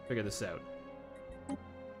figure this out.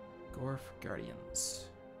 Gorf Guardians.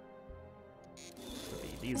 Would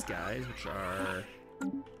be these guys, which are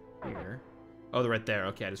here. Oh, they're right there.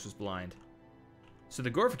 Okay, I just was blind. So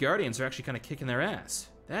the Gorf Guardians are actually kind of kicking their ass.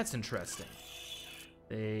 That's interesting.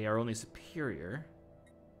 They are only superior.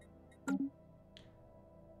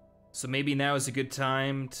 So maybe now is a good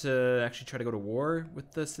time to actually try to go to war with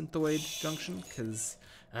the Synthoid Junction, because,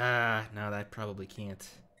 no, I probably can't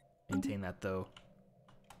maintain that, though.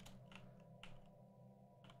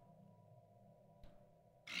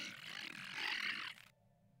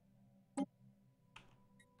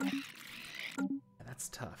 Yeah, that's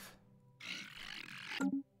tough.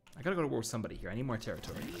 I gotta go to war with somebody here. I need more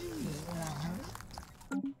territory.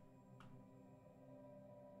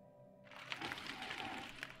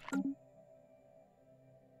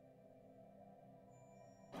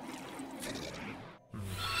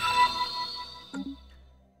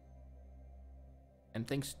 And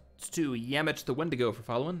thanks to Yamit the Wendigo for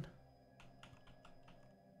following.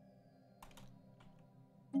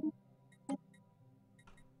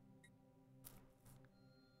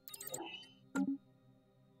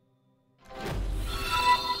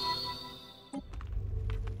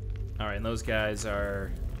 Alright, and those guys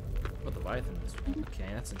are... Oh, the Leviathans. Okay,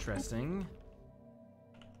 that's interesting.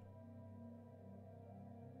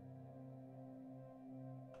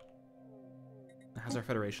 How's our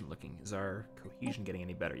Federation looking? Is our cohesion getting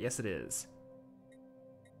any better? Yes, it is.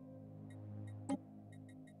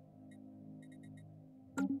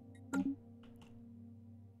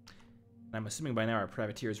 I'm assuming by now our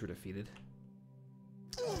privateers were defeated.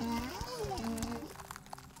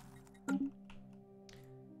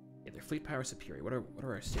 Yeah, their fleet power superior. What are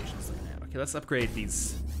our stations looking at? Okay, let's upgrade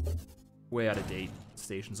these way out of date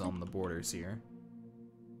stations on the borders here.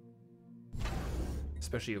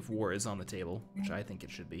 Especially if war is on the table, which I think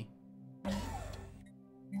it should be.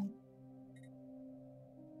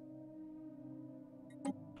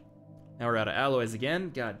 Now we're out of alloys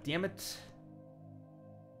again. God damn it.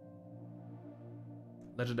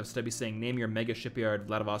 Legend of Stubby saying, name your mega shipyard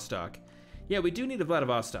Vladivostok. Yeah, we do need a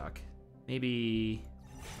Vladivostok. Maybe...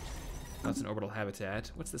 That's an orbital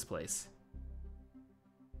habitat. What's this place?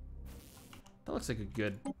 That looks like a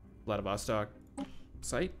good Vladivostok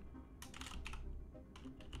site.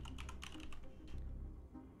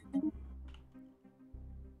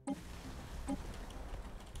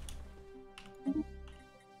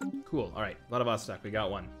 Cool. All right, Vladivostok, we got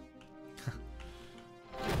one.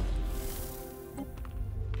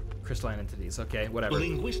 Crystalline entities. Okay, whatever. The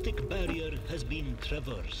linguistic barrier has been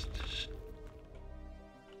traversed.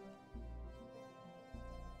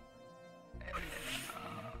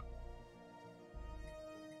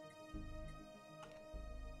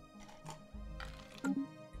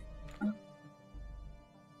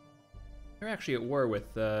 They're actually at war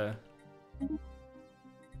with, Wait,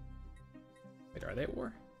 are they at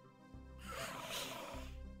war?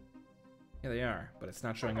 Yeah, they are, but it's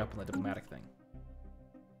not showing up on the diplomatic thing.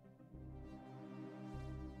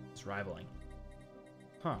 It's rivaling.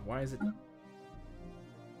 Huh, why is it...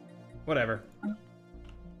 Whatever.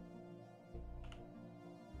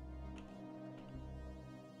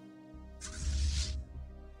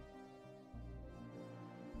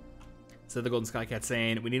 So the Golden Sky Cat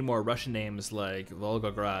saying, we need more Russian names like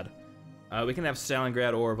Volgograd. We can have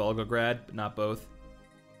Stalingrad or Volgograd, but not both.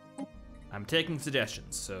 I'm taking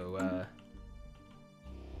suggestions, so,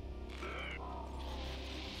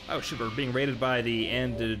 Oh shit, we're being raided by the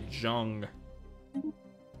Andajong.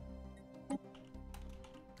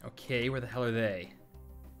 Okay, where the hell are they?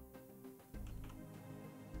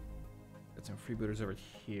 Got some freebooters over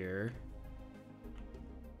here.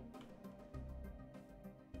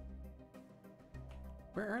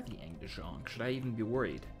 Where are the Angdejong? Should I even be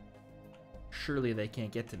worried? Surely they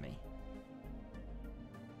can't get to me.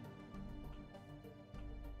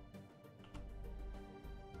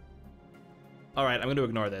 Alright, I'm going to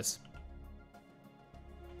ignore this.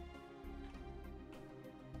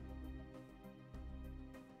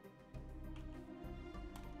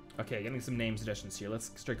 Okay, getting some name suggestions here.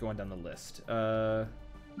 Let's start going down the list.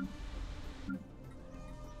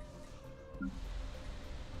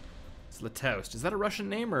 Slatoust. Is that a Russian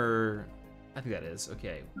name, or... I think that is.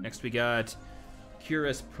 Okay, next we got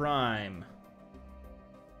Curus Prime.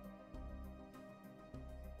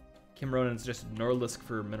 Kim Ronan suggested Norlisk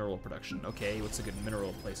for mineral production. Okay, what's a good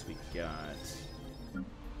mineral place we got?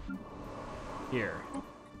 Here.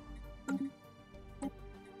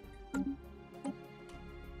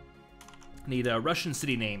 Need Russian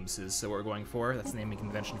city names is what we're going for. That's the naming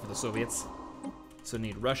convention for the Soviets. So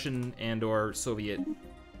need Russian and or Soviet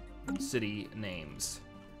city names.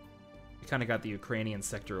 We kind of got the Ukrainian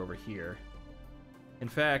sector over here. In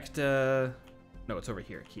fact, no, it's over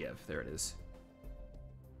here, Kiev. There it is.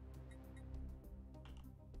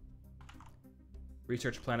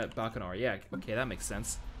 Research planet Bakanor. Yeah, okay, that makes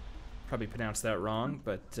sense. Probably pronounced that wrong,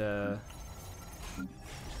 but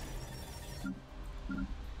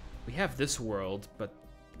we have this world, but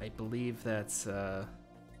I believe that's yeah,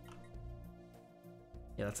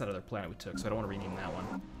 that's that other planet we took, so I don't want to rename that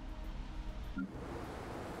one.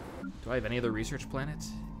 Do I have any other research planet?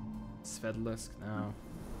 Sverdlovsk? No.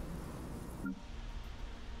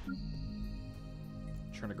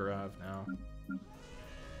 Chernigorod? No.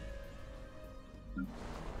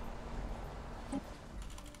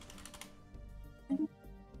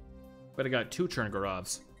 But I got 2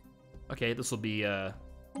 Chernigorovs. Okay, this will be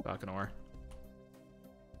Bakanor.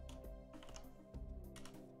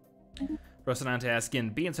 Russanant asking,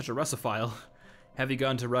 being such a Russophile, have you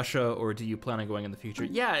gone to Russia or do you plan on going in the future?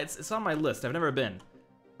 Yeah, it's on my list. I've never been.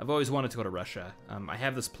 I've always wanted to go to Russia. I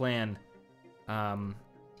have this plan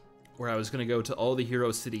where I was going to go to all the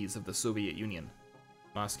hero cities of the Soviet Union.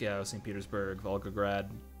 Moscow, St. Petersburg, Volgograd,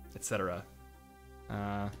 etc.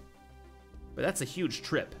 But that's a huge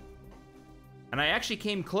trip. And I actually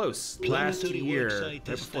came close last year, right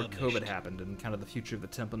before COVID happened, and kind of the future of the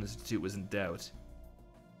Templin Institute was in doubt.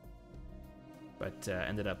 But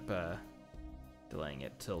ended up delaying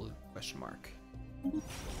it till question mark.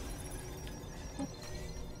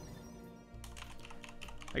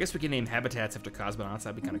 I guess we can name habitats after cosmonauts,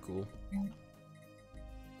 that'd be kind of cool.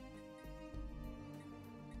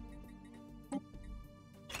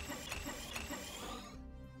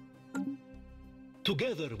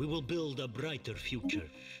 Together we will build a brighter future.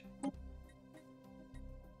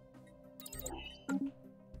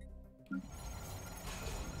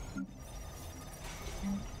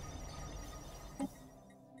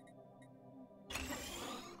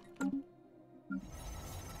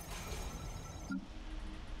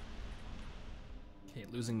 Okay,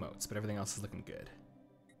 losing motes, but everything else is looking good.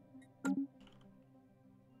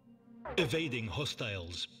 Evading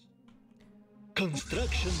hostiles.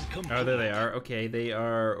 Construction complete. Oh, there they are. Okay, they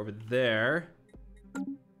are over there.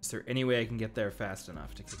 Is there any way I can get there fast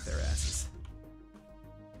enough to kick their asses?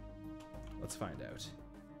 Let's find out.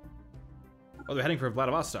 Oh, they're heading for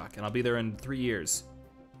Vladivostok, and I'll be there in 3 years.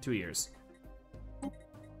 2 years.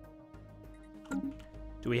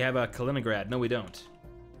 Do we have a Kaliningrad? No, we don't.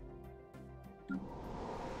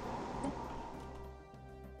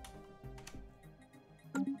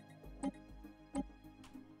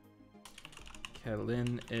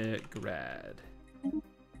 Kaliningrad.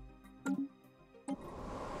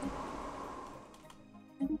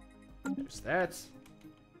 There's that.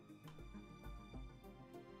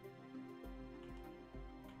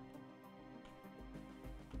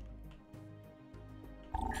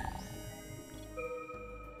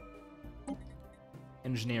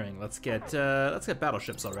 Engineering. Let's get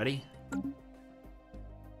battleships already.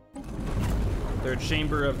 Third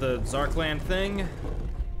chamber of the Zarkland thing.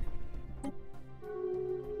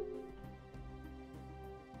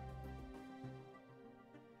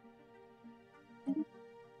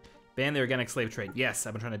 Ban the organic slave trade. Yes,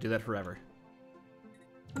 I've been trying to do that forever.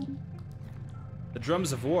 The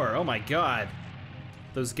drums of war. Oh my god.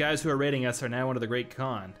 Those guys who are raiding us are now under the Great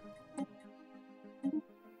Khan.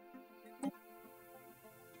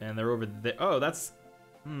 And they're over there. Oh, that's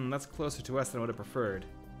closer to us than I would have preferred.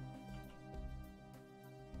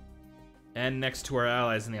 And next to our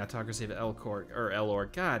allies in the autocracy of Elcor or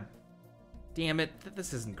Elor. God damn it,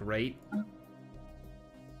 this isn't great.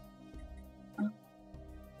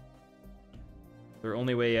 Their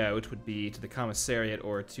only way out would be to the commissariat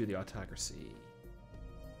or to the autocracy.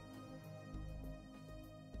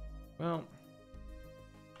 Well,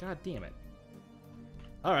 god damn it.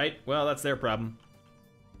 Alright, well, that's their problem.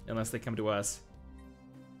 Unless they come to us.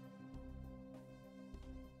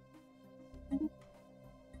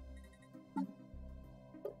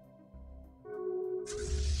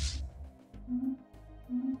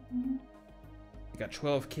 We got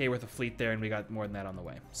 12k worth of fleet there, and we got more than that on the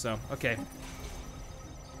way. So, okay.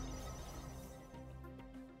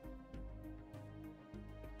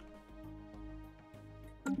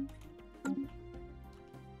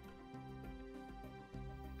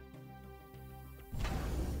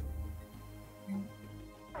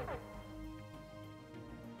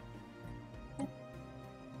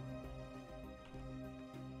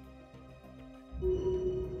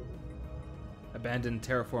 Abandoned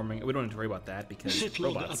terraforming. We don't need to worry about that because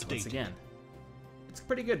robots, once again. It's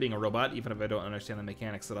pretty good being a robot, even if I don't understand the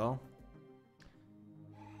mechanics at all.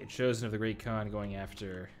 It chosen of the Great Khan going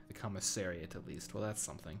after the commissariat, at least. Well, that's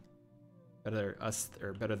something. Better us,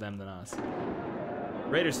 or better them than us.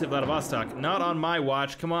 Raiders to Vladivostok. Not on my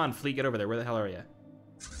watch. Come on, fleet, get over there. Where the hell are you?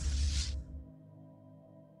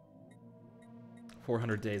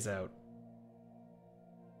 400 days out.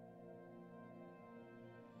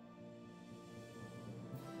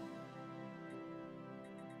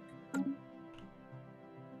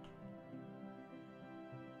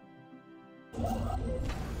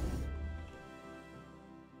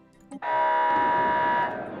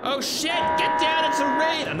 Oh shit! Get down! It's a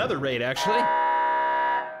raid! Another raid, actually.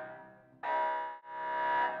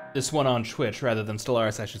 This one on Twitch rather than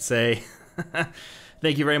Stellaris, I should say.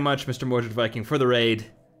 Thank you very much, Mr. Mordred Viking, for the raid.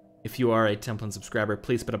 If you are a Templin subscriber,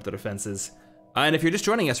 please put up the defenses. And if you're just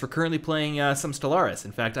joining us, we're currently playing some Stellaris.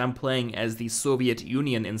 In fact, I'm playing as the Soviet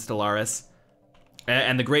Union in Stellaris.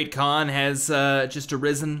 And the Great Khan has just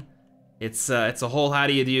arisen. It's a whole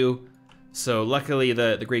howdy you do. So luckily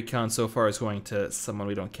the Great Khan so far is going to someone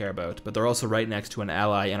we don't care about, but they're also right next to an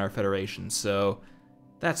ally in our federation, so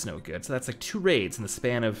that's no good. So that's like 2 raids in the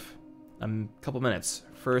span of a couple minutes.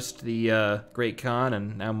 First the Great Khan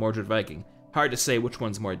and now Mordred Viking. Hard to say which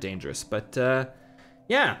one's more dangerous, but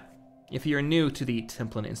yeah. If you're new to the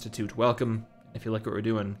Templin Institute, welcome. If you like what we're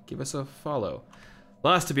doing, give us a follow.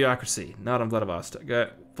 Lost to bureaucracy, not on Vladivostok.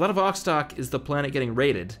 Vladivostok is the planet getting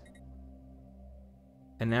raided.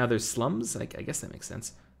 And now there's slums? I guess that makes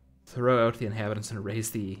sense. Throw out the inhabitants and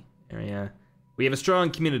raise the area. We have a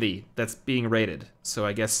strong community that's being raided, so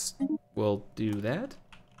I guess we'll do that?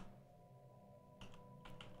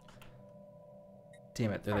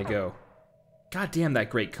 Damn it, there they go. God damn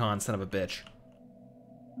that Great Khan, son of a bitch.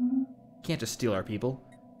 Can't just steal our people.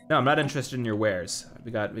 No, I'm not interested in your wares.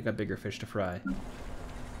 We got bigger fish to fry.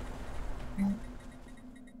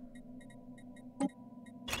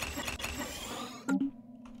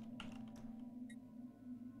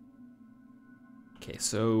 Okay,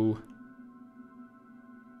 so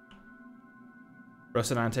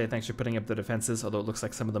Rocinante, thanks for putting up the defenses, although it looks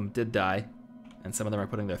like some of them did die, and some of them are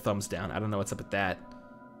putting their thumbs down. I don't know what's up with that.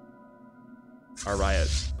 Our riot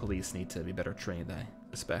police need to be better trained, I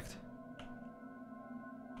suspect.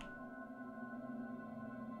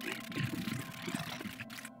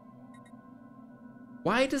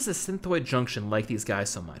 Why does the Synthoid Junction like these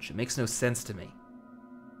guys so much? It makes no sense to me.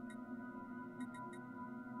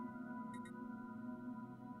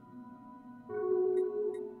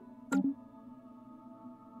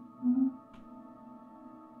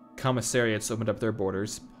 Commissariats opened up their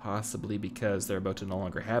borders, possibly because they're about to no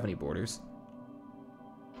longer have any borders.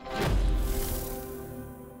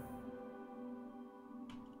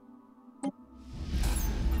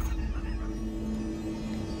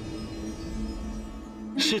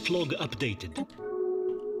 Sith log updated.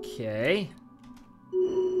 Okay.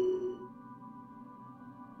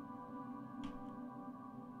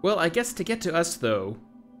 Well, I guess to get to us, though,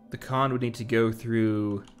 the Khan would need to go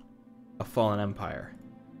through a fallen empire.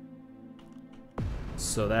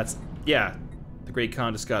 So that's, yeah, the Great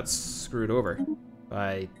Khan just got screwed over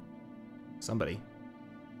by somebody.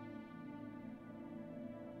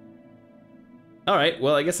 All right,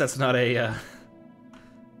 well, I guess that's not a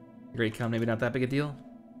Great Khan, maybe not that big a deal.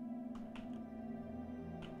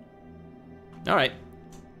 All right.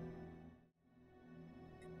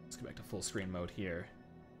 Let's go back to full screen mode here.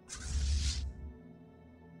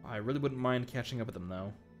 I really wouldn't mind catching up with them,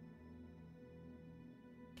 though.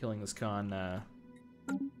 Killing this Khan,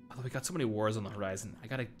 although we got so many wars on the horizon. I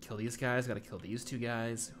gotta kill these guys, gotta kill these 2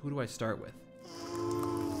 guys. Who do I start with?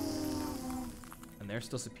 And they're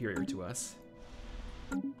still superior to us.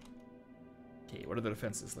 Okay, what are the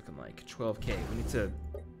defenses looking like? 12k. We need to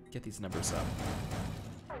get these numbers up.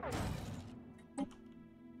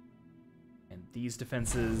 And these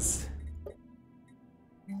defenses.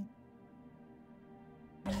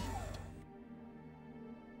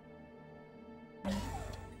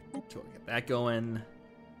 So we'll get that going.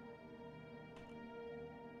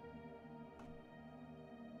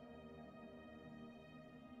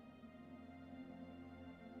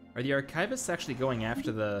 Are the archivists actually going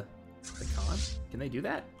after the con? Can they do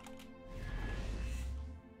that?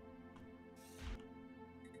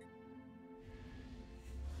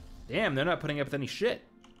 Damn, they're not putting up with any shit.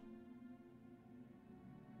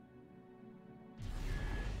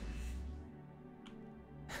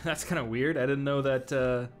 That's kind of weird. I didn't know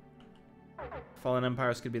that Fallen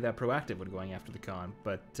Empires could be that proactive when going after the con,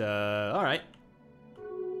 but alright.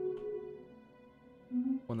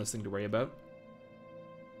 One less thing to worry about.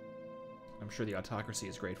 I'm sure the autocracy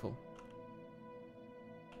is grateful.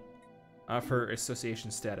 Offer association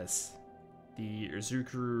status. The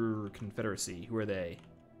Urzukuru Confederacy. Who are they?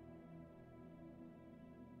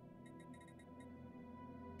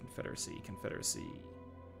 Confederacy. Confederacy.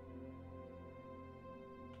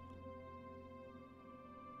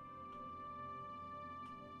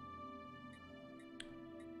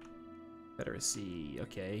 Confederacy.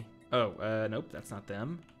 Okay. Oh, nope, that's not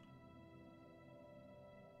them.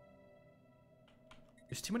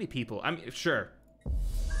 There's too many people. I'm sure.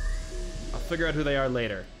 I'll figure out who they are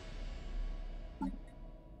later.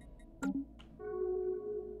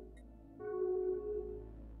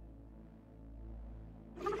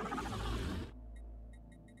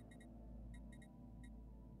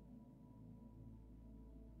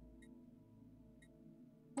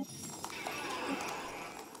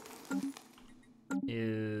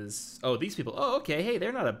 Oh, these people. Oh, okay. Hey,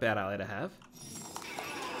 they're not a bad ally to have.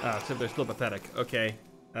 Oh, except they're still pathetic. Okay.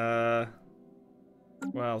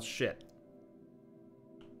 Well, shit.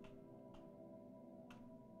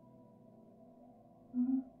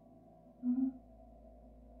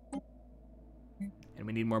 And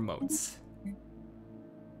we need more moats.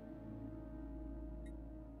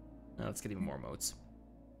 Now let's get even more moats.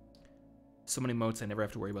 So many moats, I never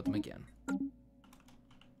have to worry about them again.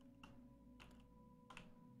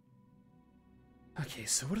 Okay,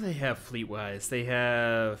 so what do they have fleet-wise? They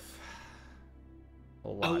have a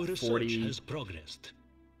lot. Our 40 has progressed.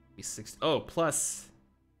 60. Oh, plus.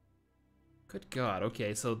 Good God.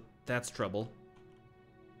 Okay, so that's trouble.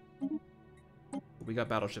 We got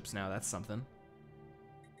battleships now. That's something.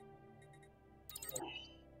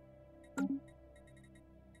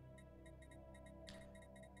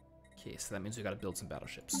 Okay, so that means we got to build some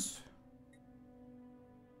battleships.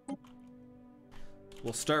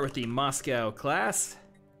 We'll start with the Moscow class.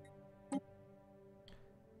 In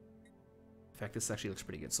fact, this actually looks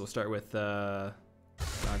pretty good. So we'll start with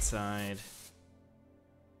broadside.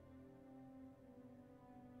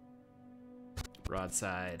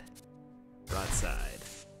 Broadside. Broadside.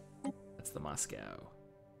 That's the Moscow.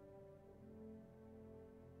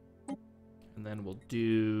 And then we'll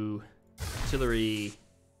do artillery,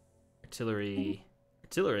 artillery,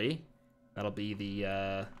 artillery. That'll be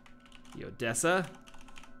the Odessa.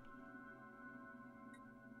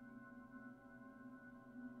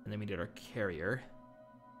 And then we did our carrier.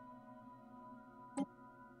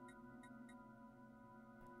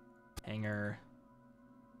 Hangar.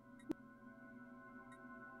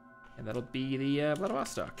 And that'll be the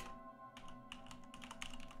Vladivostok.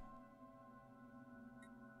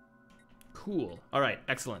 Cool. All right,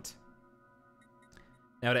 excellent.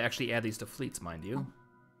 Now to actually add these to fleets, mind you.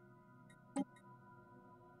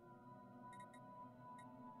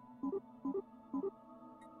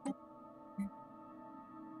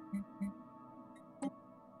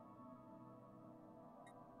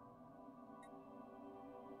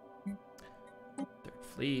 Third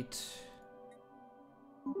fleet.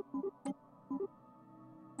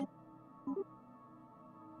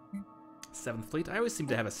 Seventh fleet. I always seem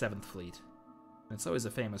to have a seventh fleet. And it's always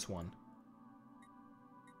a famous one.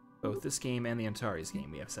 Both this game and the Antares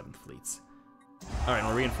game, we have seventh fleets. Alright,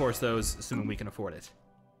 we'll reinforce those, assuming we can afford it.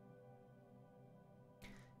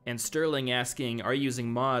 And Sterling asking, are you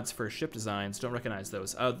using mods for ship designs? Don't recognize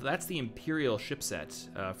those. That's the Imperial ship set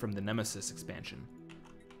from the Nemesis expansion.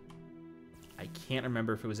 I can't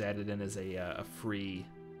remember if it was added in as a free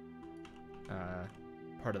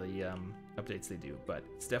part of the updates they do, but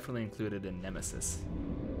it's definitely included in Nemesis.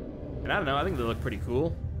 And I don't know, I think they look pretty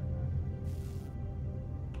cool.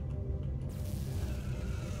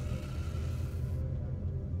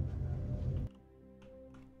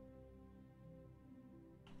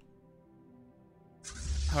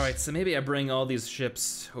 Alright, so maybe I bring all these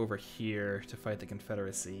ships over here to fight the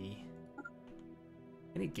Confederacy.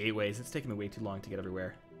 I need gateways. It's taking me way too long to get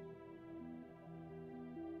everywhere.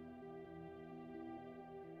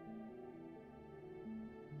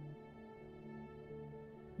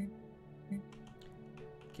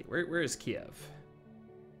 Okay, where is Kiev?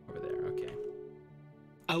 Over there, okay.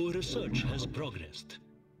 Our research has progressed.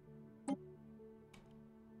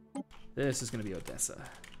 This is going to be Odessa.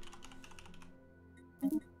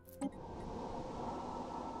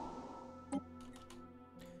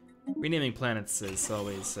 Renaming planets is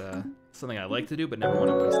always something I like to do, but never want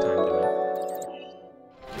to waste time doing.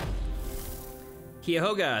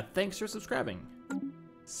 Kiahoga, thanks for subscribing.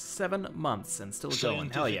 7 months and still going.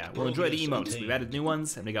 Hell yeah. We'll enjoy the emotes. We've added new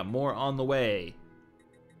ones, and we got more on the way.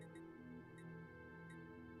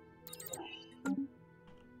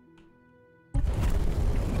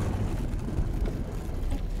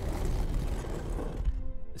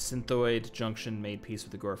 The Synthoid Junction made peace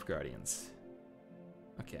with the Gorf Guardians.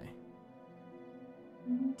 Okay.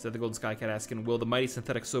 So the Golden Sky Cat asking, will the mighty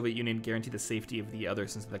synthetic Soviet Union guarantee the safety of the other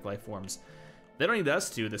synthetic life forms? They don't need us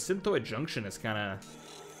to. The Synthoid Junction is kind of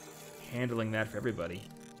handling that for everybody.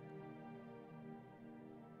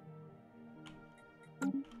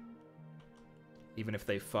 Even if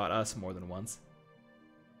they fought us more than once.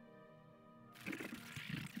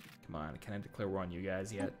 Come on, can I declare war on you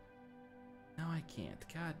guys yet? No, I can't.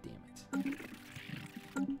 God damn it.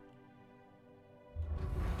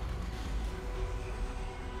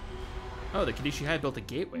 Oh, the Kadeshi High built a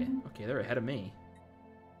gateway. Okay, they're ahead of me.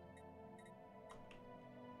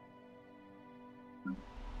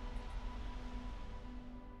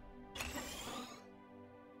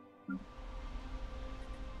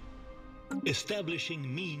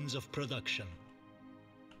 Establishing means of production.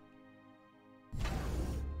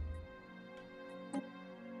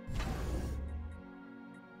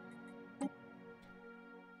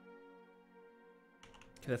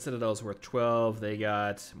 Okay, that Citadel's worth 12. They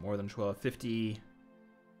got more than 12. 50,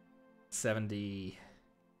 70,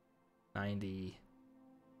 90,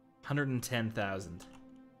 110,000.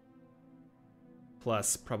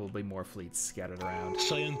 Plus probably more fleets scattered around.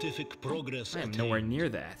 Scientific progress. I am nowhere near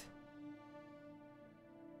that.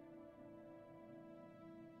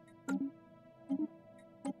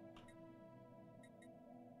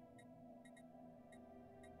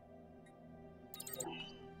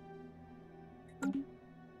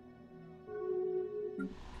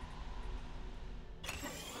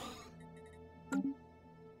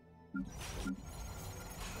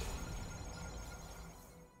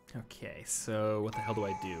 Okay, so what the hell do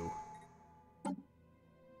I do?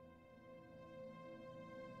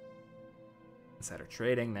 Insider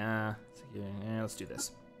trading? Nah. Yeah, let's do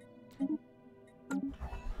this.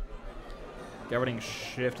 Governing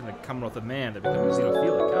shift in the Commonwealth of Man. They're becoming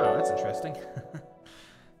xenophilic. Oh, that's interesting.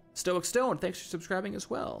 Stoic Stone, thanks for subscribing as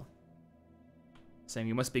well. Saying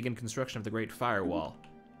you must begin construction of the Great Firewall.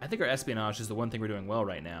 I think our espionage is the one thing we're doing well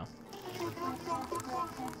right now.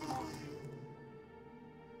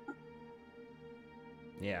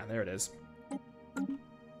 Yeah, there it is.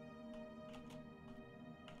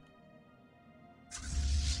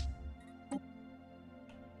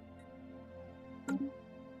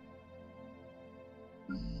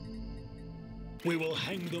 We will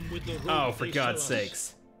hang them with the rope. Oh, for God's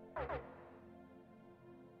sakes.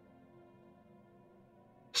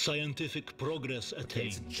 Scientific progress Okay, attained.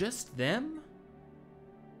 it's just them?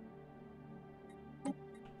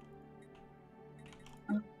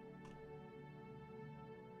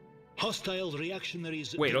 Hostile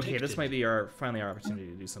reactionaries. Wait, okay, detected. this might be finally our opportunity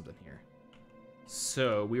to do something here.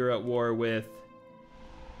 So, we were at war with...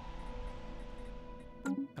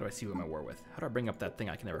 How do I see who I'm at war with? How do I bring up that thing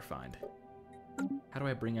I can never find? How do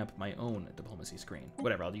I bring up my own diplomacy screen?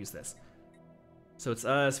 Whatever, I'll use this. So it's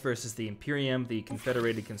us versus the Imperium, the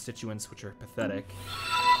Confederated Constituents, which are pathetic,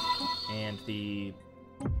 and the...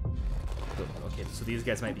 Okay, so these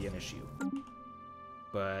guys might be an issue.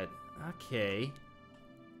 But, okay...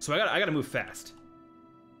 So I gotta move fast.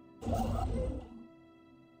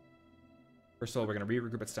 First of all, we're gonna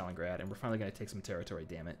regroup at Stalingrad, and we're finally gonna take some territory,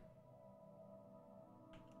 damn it.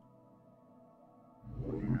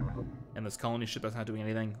 And this colony ship that's not doing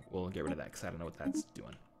anything, we'll get rid of that, because I don't know what that's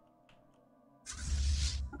doing.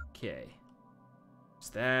 Okay. There's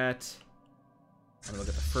that. And we'll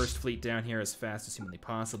get the first fleet down here as fast as humanly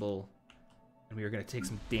possible. And we are gonna take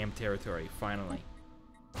some damn territory, finally.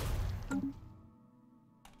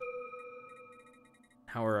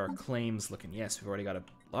 How are our claims looking? Yes, we've already got a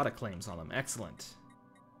lot of claims on them. Excellent.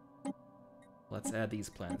 Let's add these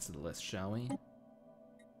planets to the list, shall we?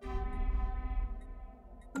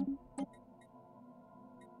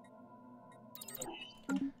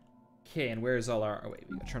 Okay, and where's all our... Oh, wait,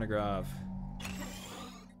 we got Chernigov.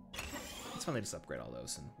 Let's finally just upgrade all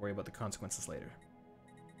those and worry about the consequences later.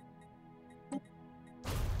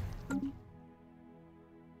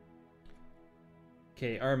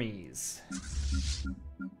 Okay, armies. Let's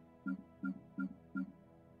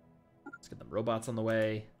get them robots on the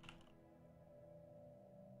way.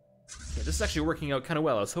 Okay, this is actually working out kind of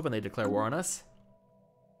well. I was hoping they'd declare war on us.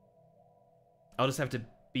 I'll just have to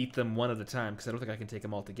beat them one at a time because I don't think I can take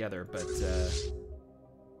them all together, but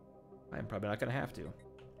I'm probably not going to have to.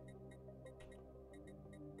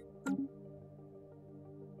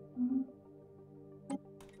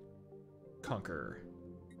 Conquer.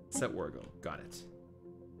 Set Wargo. Got it.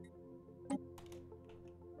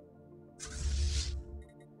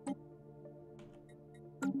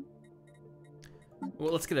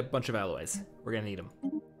 Well, let's get a bunch of alloys. We're gonna need them.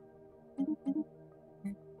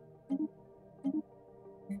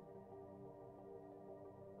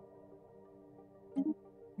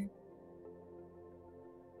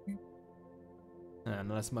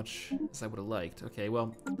 Not as much as I would have liked. Okay,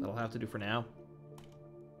 well, that'll have to do for now.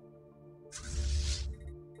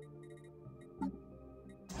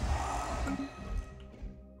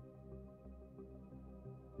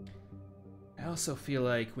 I also feel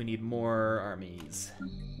like we need more armies.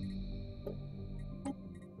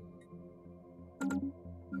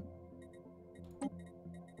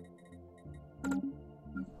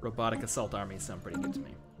 Robotic assault armies sound pretty good to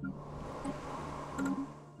me.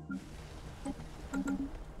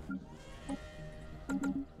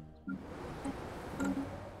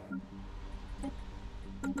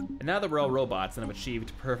 And now that we're all robots and have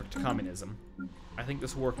achieved perfect communism, I think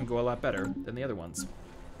this war can go a lot better than the other ones.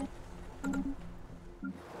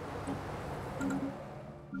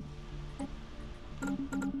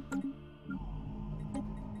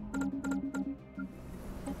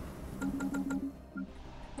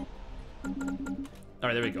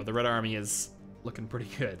 Alright, there we go. The Red Army is looking pretty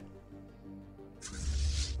good.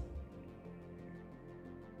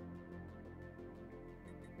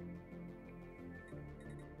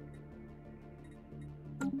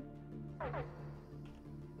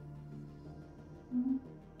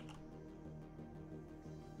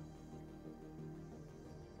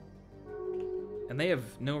 And they have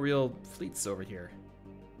no real fleets over here.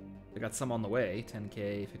 They got some on the way,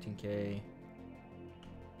 10k, 15k.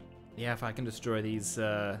 Yeah, if I can destroy these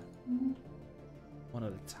one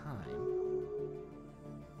at a time.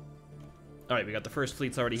 Alright, we got the first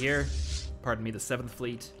fleets already here. Pardon me, the 7th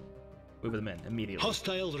fleet. Move them in immediately.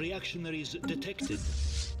 Hostile reactionaries detected.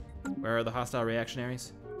 Where are the hostile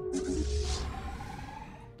reactionaries?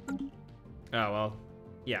 Oh, well,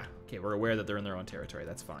 yeah. Okay, we're aware that they're in their own territory.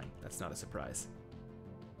 That's fine. That's not a surprise.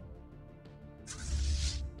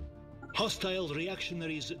 Hostile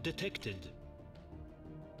reactionaries detected.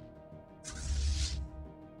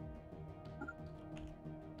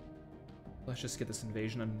 Let's just get this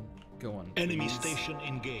invasion going. Enemy station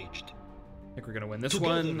engaged. I think we're gonna win this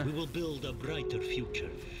Together, one. we will build a brighter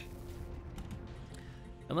future.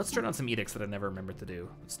 And let's turn on some edicts that I never remembered to do.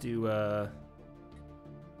 Let's do, how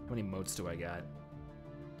many motes do I got?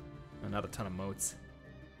 Oh, not a ton of motes.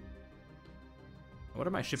 What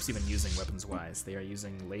are my ships even using weapons-wise? They are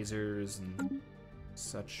using lasers and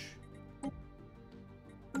such.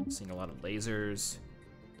 Seeing a lot of lasers.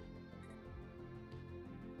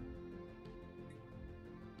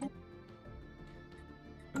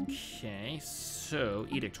 Okay, so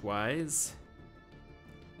edict-wise.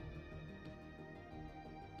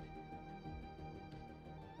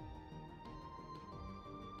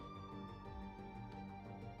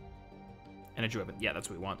 Energy weapon, yeah, that's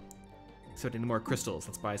what we want. So I need more crystals.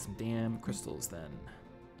 Let's buy some damn crystals then.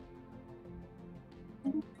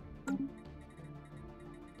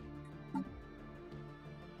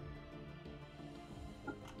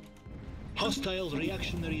 Hostile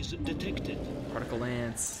reactionaries detected. Particle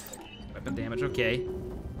lance, weapon damage, okay.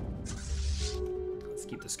 Let's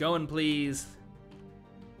keep this going, please.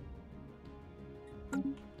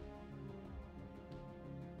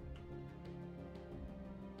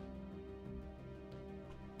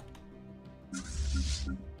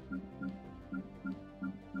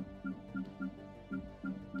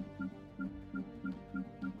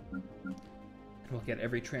 We'll get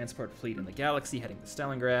every transport fleet in the galaxy heading to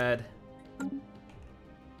Stalingrad.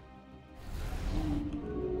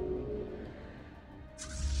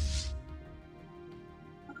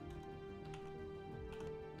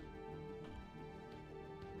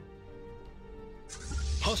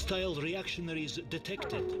 Hostile reactionaries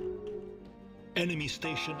detected. Enemy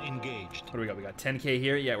station engaged. What do we got? We got 10k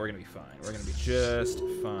here? Yeah, we're gonna be fine. We're gonna be just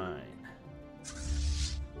fine.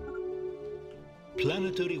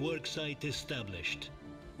 Planetary worksite established.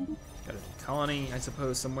 Got a colony, I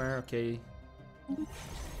suppose, somewhere. Okay.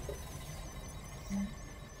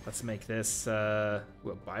 Let's make this, a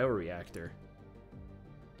bioreactor.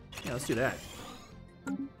 Yeah, let's do that.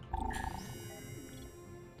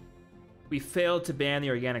 We failed to ban the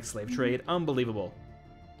organic slave trade. Unbelievable.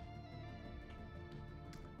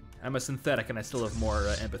 I'm a synthetic and I still have more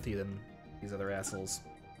empathy than these other assholes.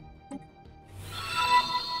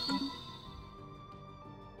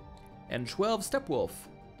 And 12 Stepwolf.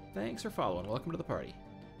 Thanks for following. Welcome to the party.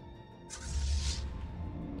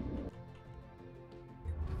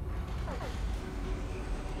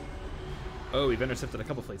 Oh, we've intercepted a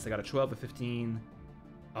couple fleets. They got a 12, a 15.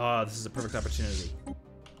 Oh, this is a perfect opportunity.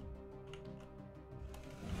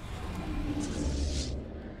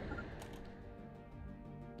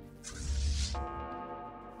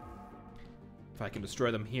 If I can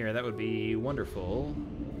destroy them here, that would be wonderful.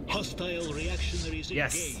 Hostile reactionaries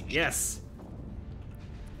engaged. Yes.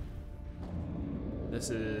 This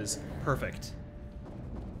is perfect.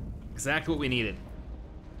 Exactly what we needed.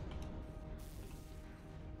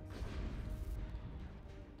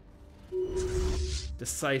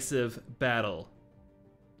 Decisive battle.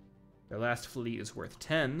 Their last fleet is worth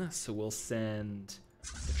 10, so we'll send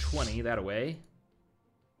the 20 that away.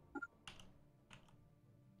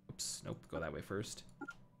 Oops, nope, go that way first.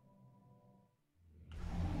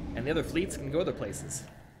 And the other fleets can go other places.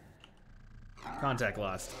 Contact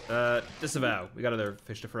lost. Disavow. We got other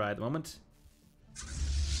fish to fry at the moment.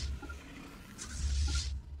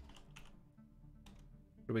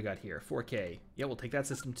 What do we got here? 4K. Yeah, we'll take that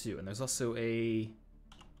system too. And there's also a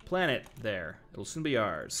planet there. It'll soon be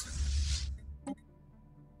ours.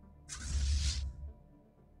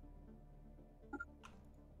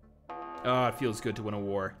 Oh, it feels good to win a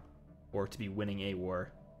war. Or to be winning a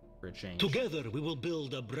war, for a change. Together we will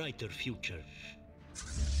build a brighter future.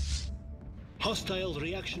 Hostile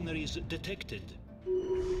reactionaries detected.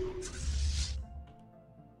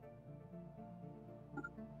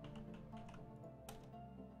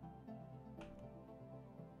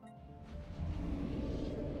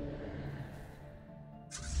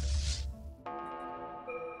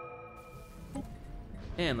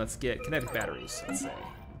 And let's get kinetic batteries, let's say.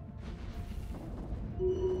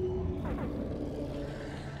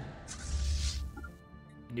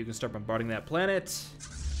 And you can start bombarding that planet.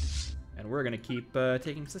 And we're gonna keep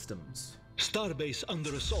taking systems. Starbase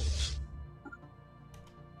under assault.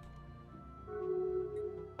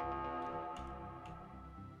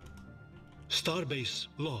 Starbase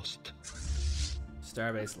lost.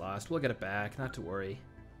 Starbase lost. We'll get it back, not to worry.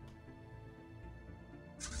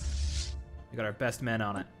 We got our best men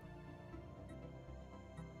on it.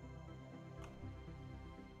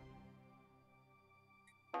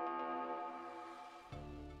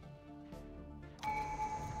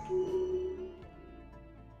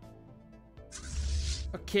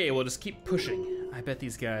 Okay, we'll just keep pushing. I bet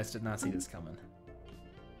these guys did not see this coming.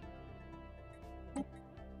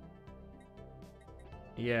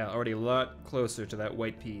 Yeah, already a lot closer to that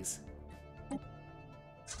white piece.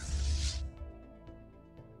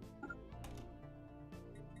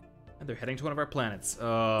 And they're heading to one of our planets.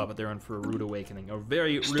 Oh, but they're in for a rude awakening. A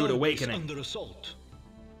very rude awakening. Under assault.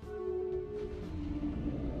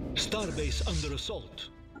 Starbase under assault.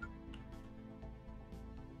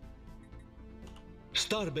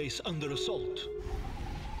 Starbase under assault.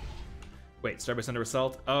 Wait, Starbase under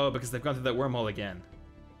assault? Oh, because they've gone through that wormhole again.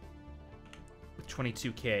 With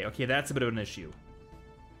 22K. Okay, that's a bit of an issue.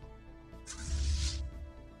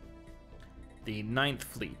 The 9th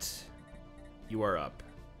Fleet. You are up.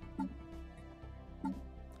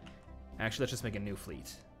 Actually, let's just make a new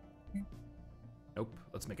fleet. Nope,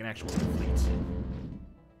 let's make an actual new fleet.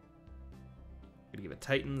 Gonna give it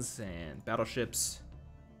Titans and battleships,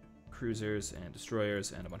 cruisers and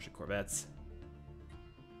destroyers, and a bunch of corvettes.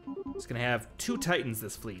 It's gonna have 2 Titans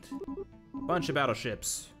this fleet. A bunch of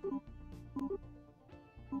battleships.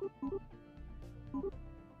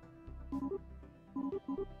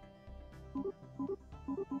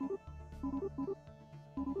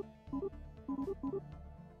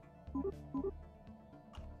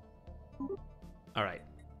 Alright.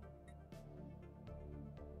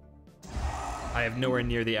 I have nowhere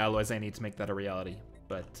near the alloys I need to make that a reality,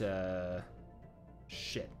 but,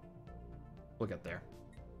 shit. We'll get there.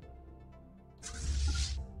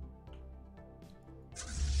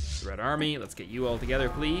 The Red Army, let's get you all together,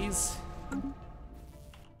 please.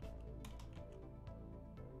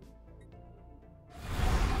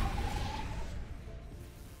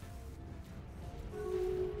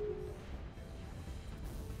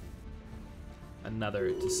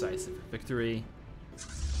 Another decisive victory.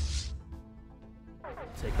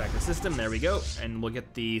 Take back the system, there we go. And we'll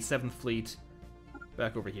get the 7th Fleet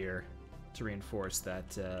back over here. to reinforce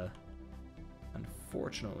that,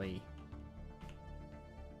 unfortunately,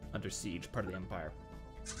 under siege part of the Empire.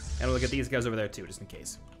 And we'll get these guys over there too, just in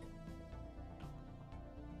case.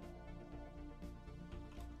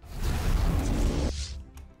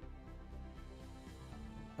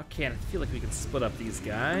 Okay, and I feel like we can split up these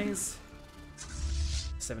guys.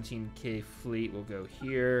 17K fleet will go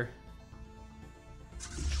here.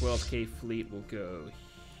 The 12K fleet will go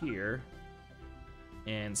here.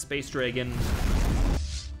 And Space Dragon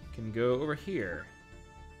can go over here.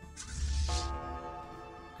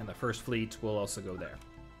 And the first fleet will also go there.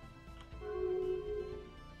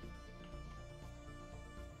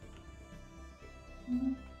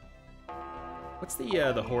 What's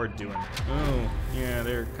the Horde doing? Oh, yeah,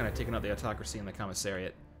 they're kind of taking out the autocracy in the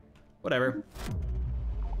commissariat. Whatever.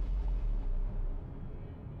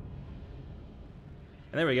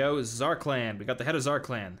 And there we go, Zarclan. We got the head of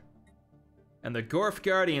Zarclan. And the Gorf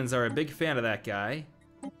Guardians are a big fan of that guy.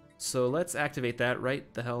 So let's activate that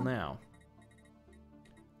right the hell now.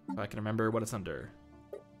 If I can remember what it's under.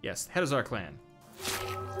 Yes, head of Zarclan.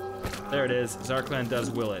 There it is, Zarclan does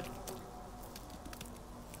will it.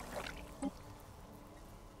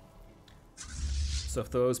 So if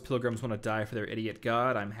those pilgrims want to die for their idiot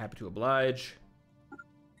god, I'm happy to oblige.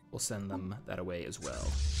 We'll send them that away as well.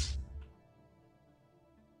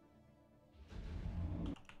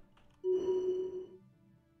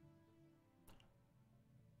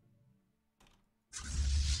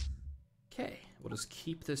 Okay, we'll just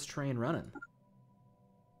keep this train running.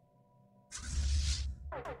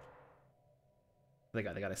 They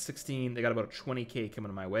got a 16, they got about a 20K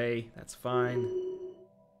coming my way. That's fine.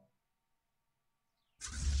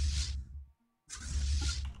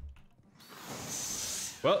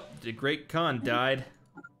 Well, the Great Khan died.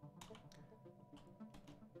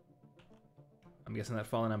 I'm guessing that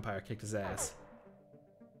fallen empire kicked his ass.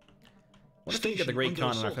 What if we get the Great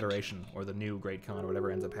Khan in our Federation, or the new Great Khan, or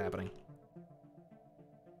whatever ends up happening?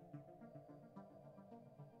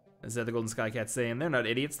 Is that the Golden Sky Cat saying, they're not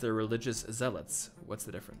idiots, they're religious zealots. What's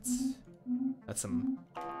the difference? That's some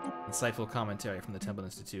insightful commentary from the Templin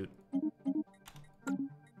Institute.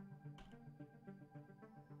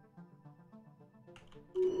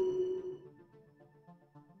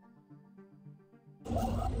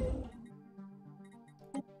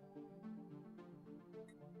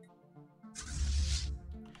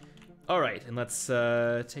 Alright, and let's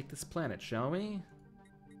take this planet, shall we?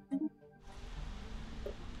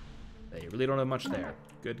 They really don't have much there.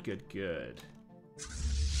 Good, good, good.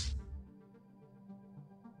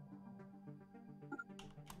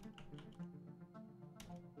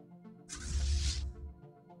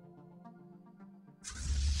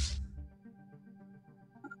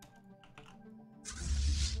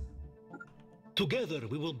 Together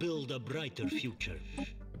we will build a brighter future.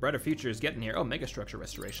 A brighter future is getting here. Oh, megastructure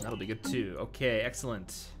restoration. That'll be good too. Okay,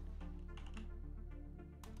 excellent.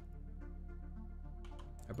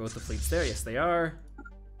 Are both the fleets there? Yes, they are.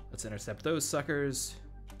 Let's intercept those suckers.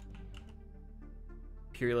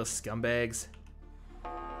 Imperialist scumbags.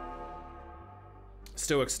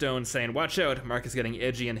 Stoic Stone saying, watch out, Mark is getting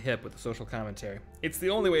edgy and hip with the social commentary. It's the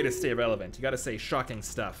only way to stay relevant. You gotta say shocking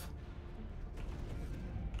stuff.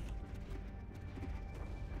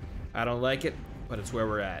 I don't like it, but it's where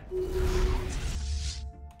we're at.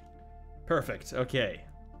 Perfect, okay.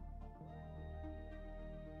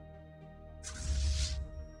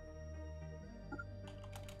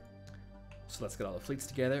 So let's get all the fleets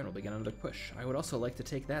together and we'll begin another push. I would also like to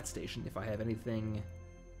take that station if I have anything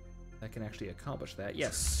that can actually accomplish that.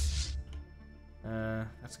 Yes.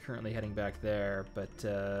 That's currently heading back there, but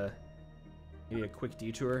maybe a quick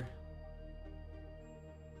detour.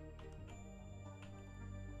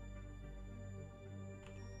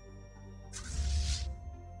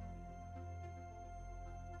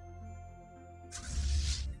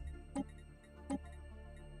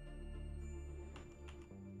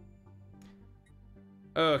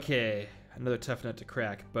 Okay, another tough nut to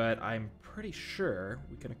crack, but I'm pretty sure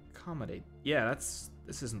we can accommodate. Yeah, this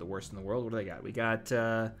isn't the worst in the world. What do they got? We got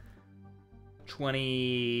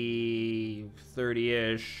 20,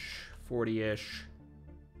 30-ish, 40-ish.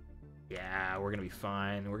 Yeah, we're gonna be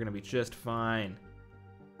fine. We're gonna be just fine.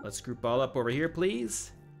 Let's group all up over here,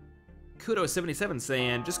 please. Kudo77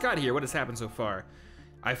 saying, just got here, what has happened so far?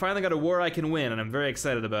 I finally got a war I can win, and I'm very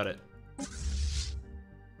excited about it.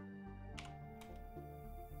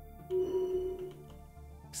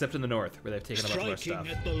 Except in the north, where they've taken a bunch of our stuff.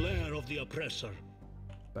 Striking at the lair of the oppressor.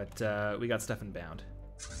 But we got stuff inbound.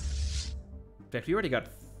 In fact, we already got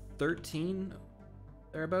 13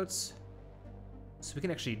 thereabouts. So we can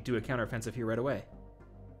actually do a counteroffensive here right away.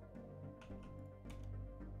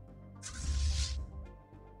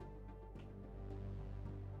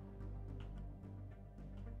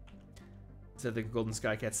 Said the Golden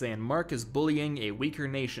Sky Cat, saying, Mark is bullying a weaker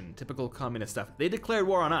nation. Typical communist stuff. They declared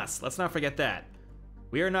war on us. Let's not forget that.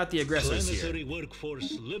 We are not the aggressors Planetary here.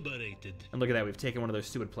 workforce liberated. And look at that, we've taken one of those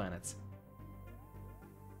stupid planets.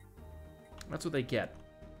 That's what they get.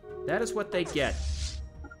 That is what they get.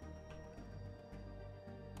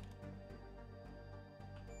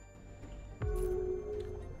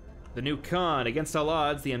 The new Khan. Against all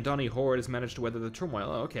odds, the Andoni horde has managed to weather the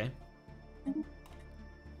turmoil. Oh, okay.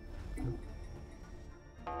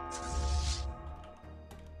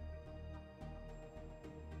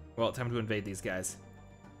 Well, time to invade these guys.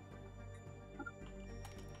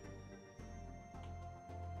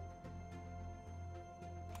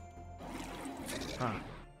 Huh.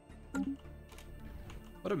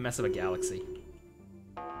 What a mess of a galaxy.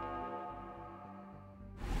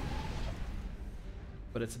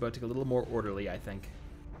 But it's about to get a little more orderly, I think.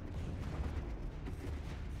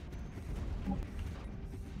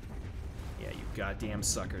 Yeah, you goddamn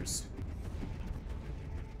suckers.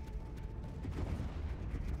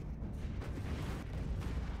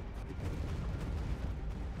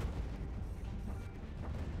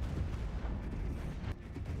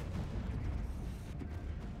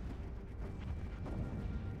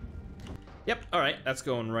 Yep, alright, that's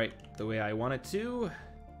going right the way I want it to.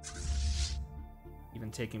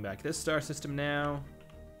 Even taking back this star system now.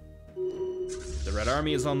 The Red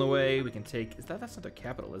Army is on the way. We can take... That's not their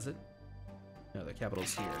capital, is it? No, their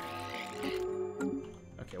capital's here.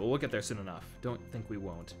 Okay, well, we'll get there soon enough. Don't think we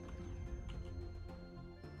won't.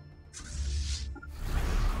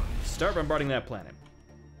 Start bombarding that planet.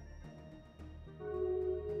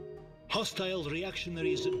 Hostile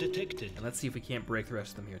reactionaries detected. And let's see if we can't break the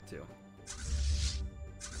rest of them here, too.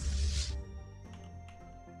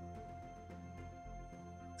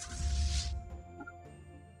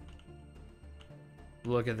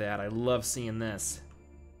 Look at that, I love seeing this.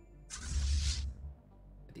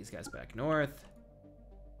 Get these guys back north.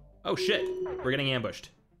 Oh shit, we're getting ambushed.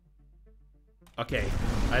 Okay,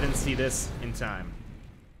 I didn't see this in time.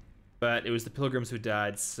 But it was the pilgrims who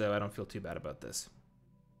died, so I don't feel too bad about this.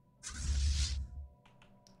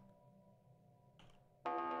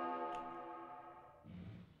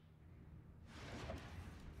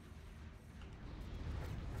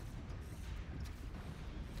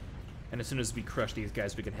 And as soon as we crush these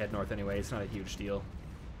guys, we can head north anyway. It's not a huge deal.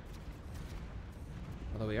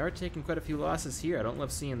 Although we are taking quite a few losses here. I don't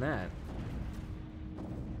love seeing that.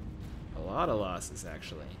 A lot of losses,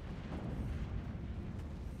 actually.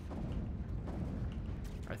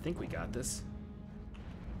 I think we got this.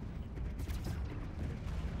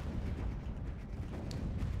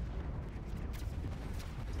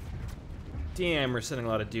 Damn, we're sending a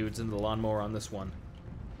lot of dudes into the lawnmower on this one.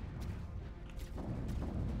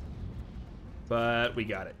 But we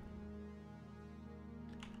got it.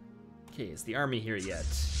 Okay, is the army here yet?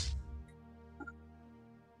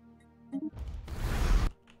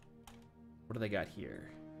 What do they got here?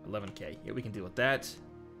 11k. Yeah, we can deal with that.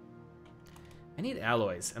 I need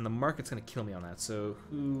alloys, and the market's gonna kill me on that, so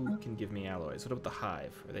who can give me alloys? What about the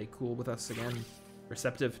Hive? Are they cool with us again?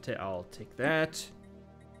 Receptive to... I'll take that.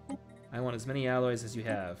 I want as many alloys as you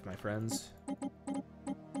have, my friends.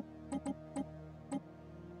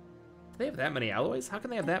 They have that many alloys? How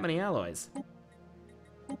can they have that many alloys?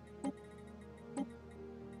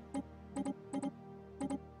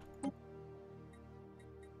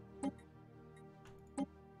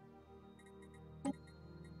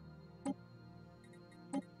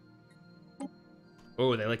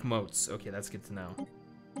 Oh, they like moats. Okay, that's good to know.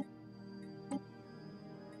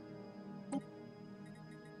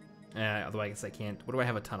 Although I guess I can't. What do I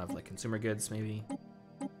have a ton of? Like consumer goods, maybe?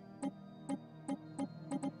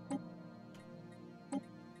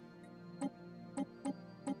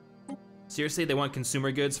 Seriously, they want consumer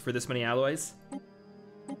goods for this many alloys?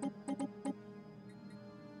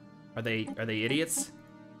 Are they idiots?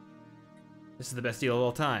 This is the best deal of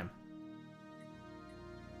all time.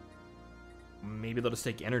 Maybe they'll just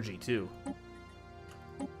take energy too.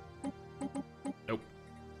 Nope.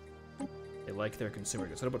 They like their consumer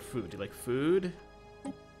goods. What about food? Do you like food?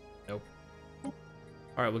 Nope.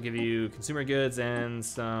 Alright, we'll give you consumer goods and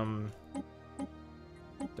some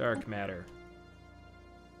dark matter.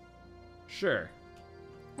 Sure.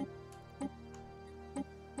 I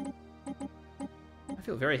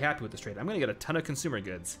feel very happy with this trade. I'm gonna get a ton of consumer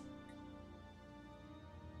goods.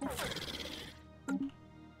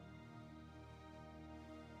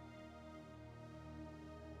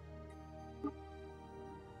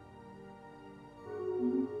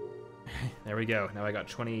 There we go. Now I got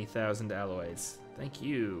 20,000 alloys. Thank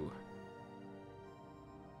you.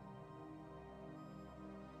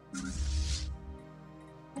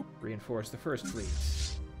 Reinforce the first fleet.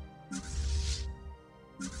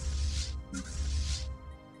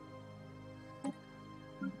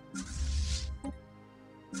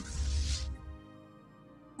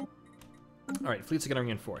 Alright, fleets are gonna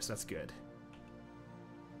reinforce, that's good.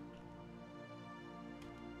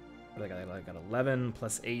 What do I got? I got 11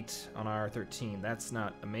 plus 8 on our 13. That's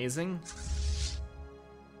not amazing.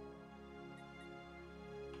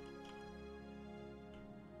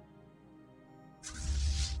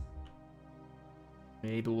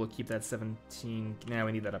 Maybe we'll keep that 17. Now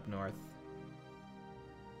we need that up north.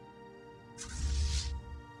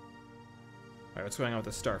 Alright, what's going on with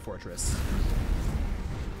the Star Fortress?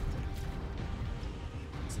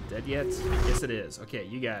 Is it dead yet? Yes, it is. Okay,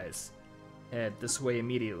 you guys. Head this way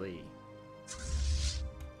immediately.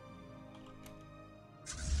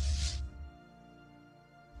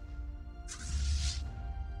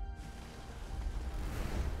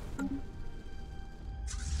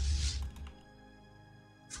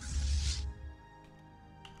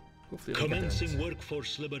 Hopefully Commencing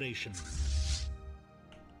workforce liberation.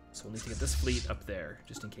 So we'll need to get this fleet up there,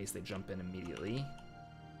 just in case they jump in immediately.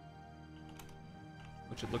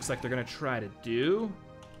 Which it looks like they're gonna try to do.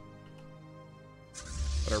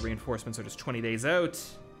 But our reinforcements are just 20 days out.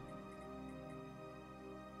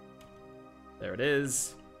 There it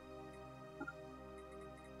is.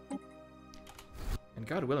 And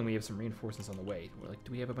God willing, we have some reinforcements on the way. We're like,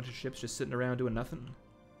 do we have a bunch of ships just sitting around doing nothing?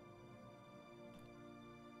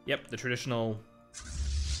 Yep, the traditional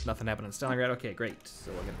nothing happened in Stalingrad. Okay, great.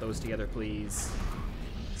 So we'll get those together, please.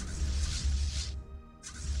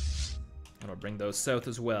 And we'll bring those south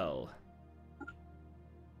as well.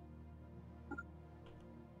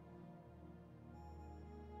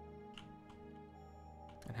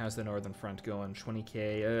 And how's the northern front going?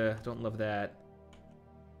 20k. Don't love that.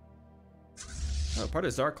 Oh, part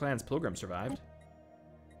of Tsar clan's pilgrim survived.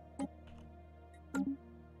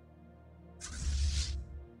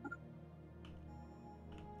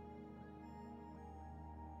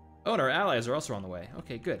 Oh, and our allies are also on the way.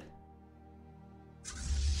 Okay, good.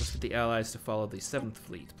 Let's get the allies to follow the 7th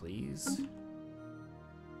fleet, please.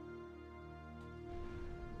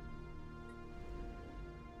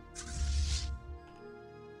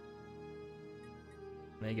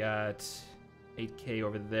 They got 8k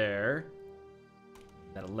over there.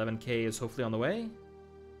 That 11k is hopefully on the way.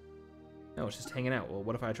 No, it's just hanging out. Well,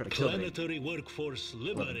 what if I try to kill it? Planetary workforce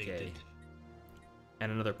liberated. 11K.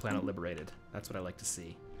 And another planet liberated. That's what I like to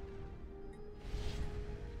see.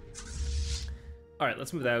 Alright,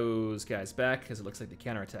 let's move those guys back, because it looks like the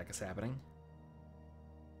counterattack is happening.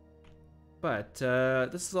 But,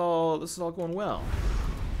 this is all going well.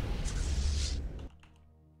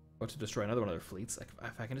 About to destroy another one of their fleets. If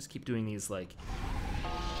I can just keep doing these, like...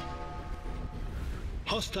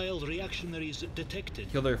 Hostile reactionaries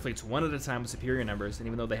detected. Kill their fleets one at a time with superior numbers, and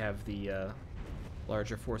even though they have the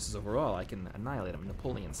larger forces overall, I can annihilate them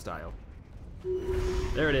Napoleon style.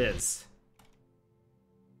 There it is.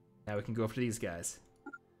 Now we can go after these guys.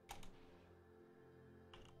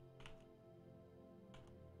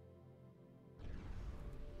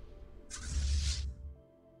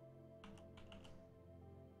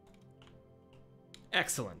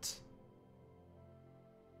 Excellent.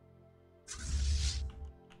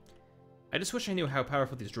 I just wish I knew how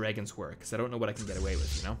powerful these dragons were, because I don't know what I can get away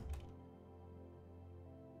with, you know?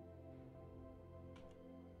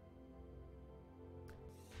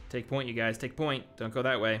 Take point, you guys. Take point. Don't go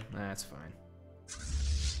that way. That's fine.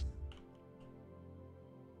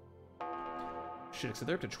 Shit, so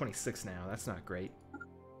they're up to 26 now. That's not great.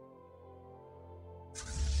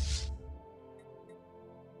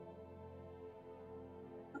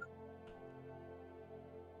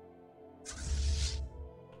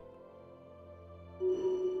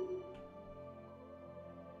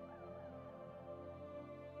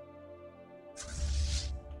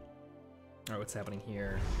 Alright, what's happening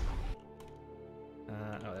here?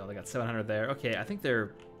 Oh, they only got 700 there. Okay, I think they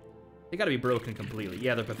gotta be broken completely.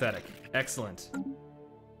 Yeah, they're pathetic. Excellent.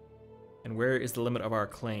 And where is the limit of our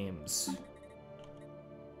claims?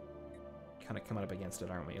 Kind of coming up against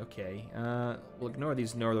it, aren't we? Okay. We'll ignore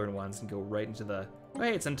these northern ones and go right into the... Oh,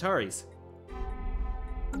 hey, it's Antares.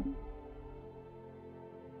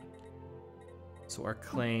 So our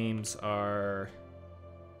claims are...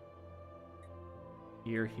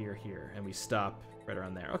 Here, here, here. And we stop right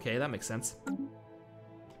around there. Okay, that makes sense.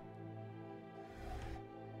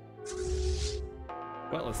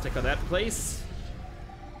 Well, let's take out that place.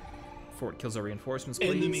 Before it kills our reinforcements,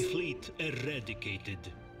 please. Enemy fleet eradicated.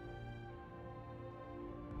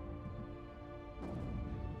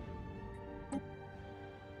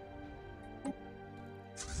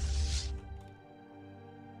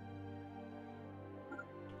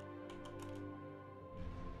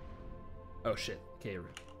 Oh shit. Okay.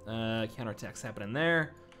 Counterattack's happening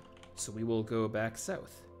there. So we will go back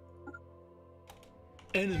south.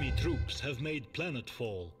 Enemy troops have made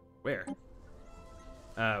planetfall. Where?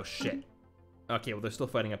 Oh shit. Okay, well they're still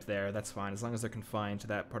fighting up there. That's fine, as long as they're confined to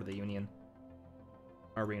that part of the Union.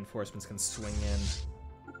 Our reinforcements can swing in.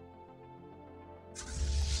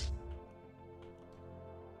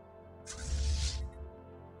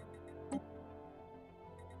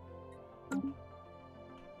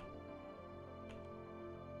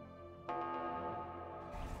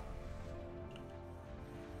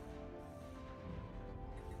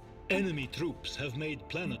 Enemy troops have made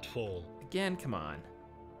planetfall. Again, come on.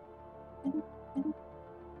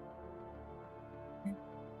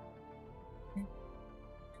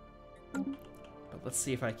 But let's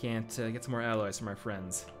see if I can't get some more allies from our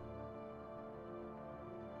friends.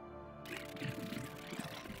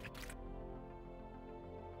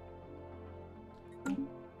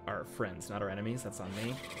 Our friends, not our enemies. That's on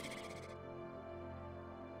me.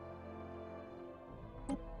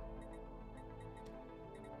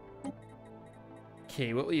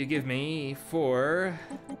 Okay, what will you give me for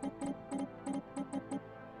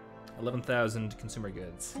 11,000 consumer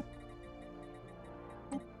goods?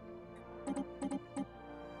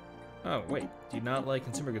 Oh, wait. Do you not like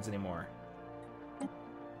consumer goods anymore?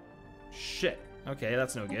 Shit. Okay,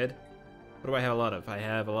 that's no good. What do I have a lot of? I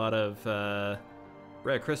have a lot of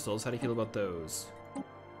rare crystals. How do you feel about those?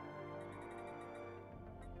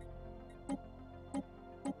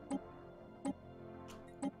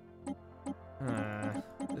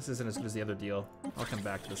 This isn't as good as the other deal. I'll come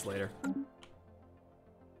back to this later.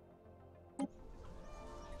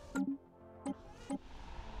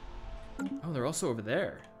 Oh, they're also over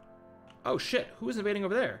there. Oh shit, who is invading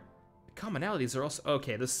over there? The commonalities are also...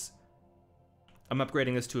 Okay, this... I'm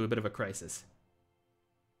upgrading this to a bit of a crisis.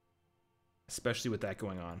 Especially with that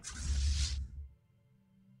going on.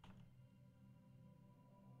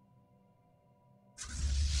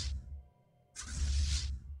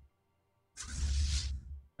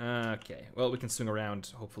 Okay, well, we can swing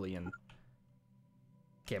around, hopefully, and...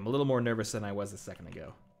 Okay, I'm a little more nervous than I was a second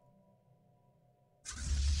ago.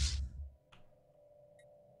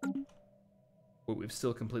 But we've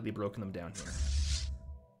still completely broken them down here.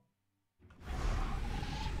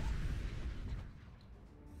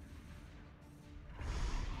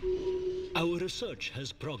 Our research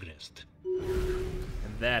has progressed.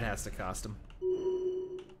 And that has to cost them.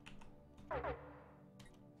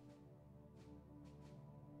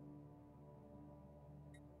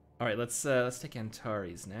 All right, let's take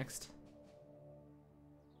Antares next.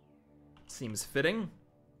 Seems fitting.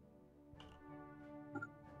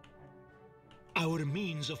 Our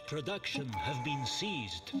means of production have been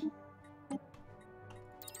seized.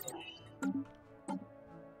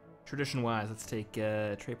 Tradition-wise, let's take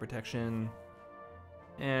trade protection.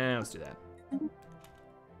 And let's do that.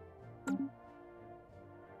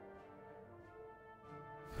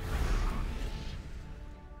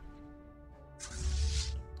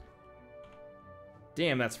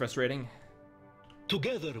 Damn, that's frustrating.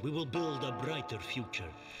 Together we will build a brighter future.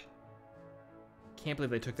 Can't believe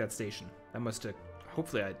they took that station. That must have...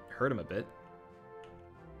 Hopefully I hurt him a bit.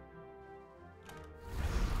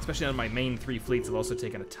 Especially on my main 3 fleets have also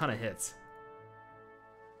taken a ton of hits.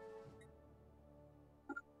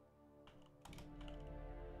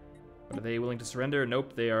 But are they willing to surrender?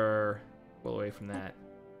 Nope, they are well away from that.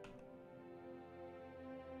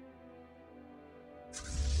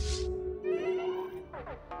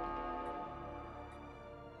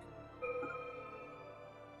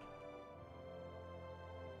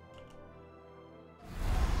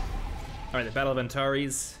 Alright, the Battle of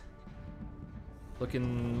Antares.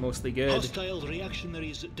 Looking mostly good. Hostile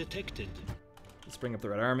reactionaries detected. Let's bring up the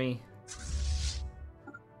Red Army.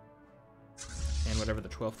 And whatever the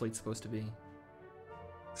 12th fleet's supposed to be.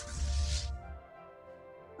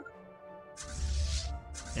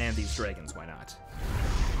 And these dragons, why not?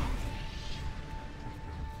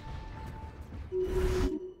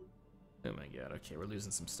 Oh my god, okay, we're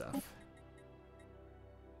losing some stuff.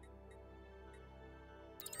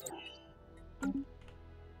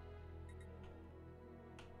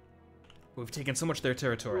 We've taken so much of their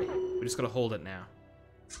territory. We just gotta hold it now.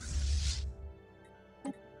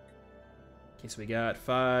 Okay, so we got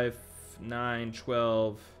 5, 9,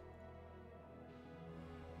 12.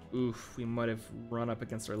 Oof, we might have run up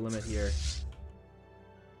against our limit here.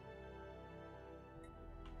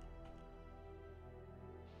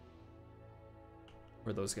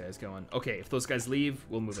 Where are those guys going? Okay, if those guys leave,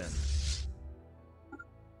 we'll move in.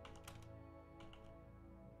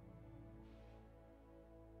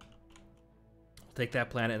 We'll take that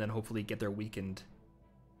planet and then hopefully get their weakened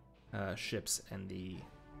ships and the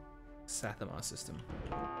Sathama system.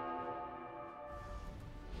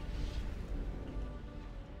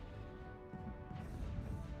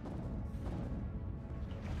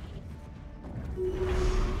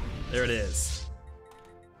 There it is.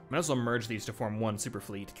 Might as well merge these to form one super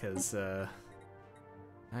fleet, because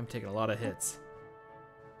I'm taking a lot of hits.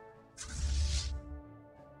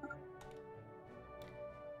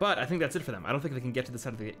 But I think that's it for them. I don't think they can get to this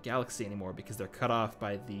side of the galaxy anymore because they're cut off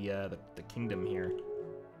by the kingdom here.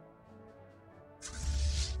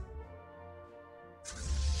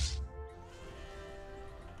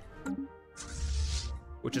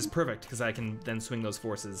 Which is perfect, because I can then swing those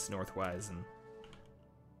forces northwise and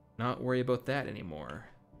not worry about that anymore.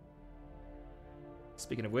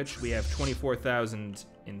 Speaking of which, we have 24,000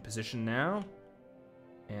 in position now,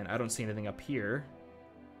 and I don't see anything up here.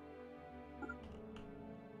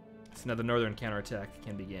 So now the northern counterattack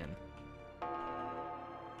can begin.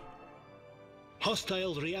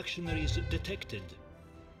 Hostile reactionaries detected.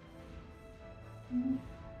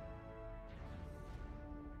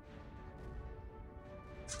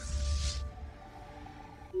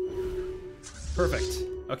 Perfect.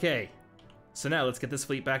 Okay. So now let's get this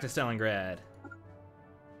fleet back to Stalingrad.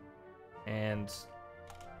 And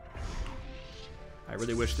I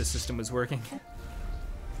really wish this system was working.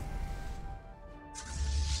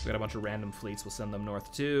 We got a bunch of random fleets. We'll send them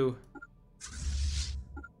north too.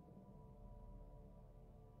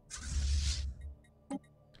 And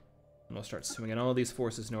we'll start swinging all these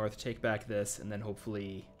forces north, take back this, and then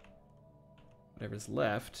hopefully whatever's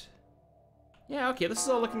left. Yeah, okay, this is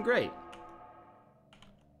all looking great.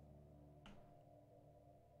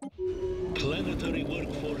 Planetary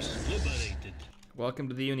workforce liberated. Welcome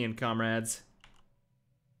to the Union, comrades.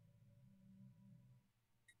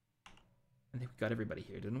 I think we got everybody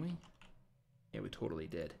here, didn't we? Yeah, we totally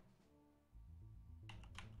did.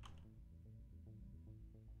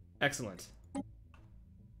 Excellent. And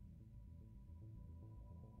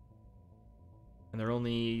they're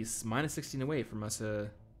only minus 16 away from us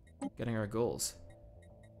getting our goals.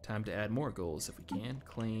 Time to add more goals if we can.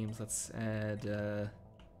 Claims, let's add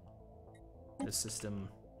this system.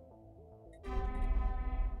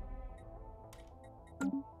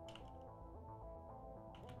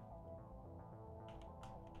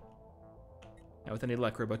 Now with any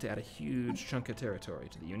luck, we're about to add a huge chunk of territory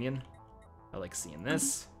to the Union. I like seeing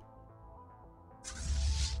this.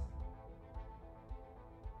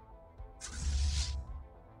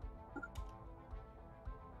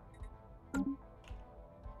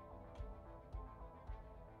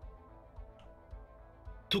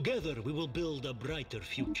 Together we will build a brighter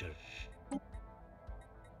future.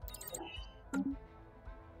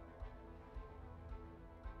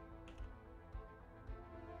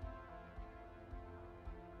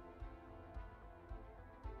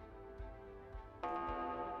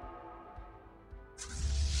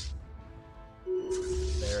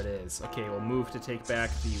 There it is. Okay, we'll move to take back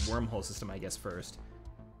the wormhole system, I guess, first.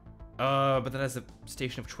 But that has a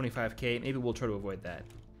station of 25k. Maybe we'll try to avoid that.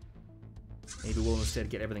 Maybe we'll instead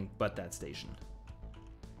get everything but that station.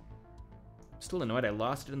 Still annoyed I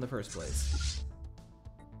lost it in the first place.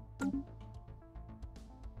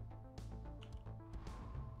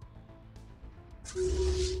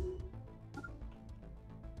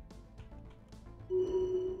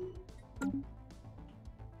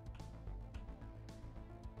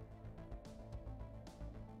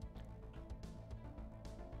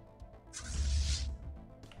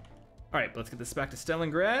 Alright, let's get this back to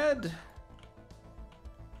Stalingrad.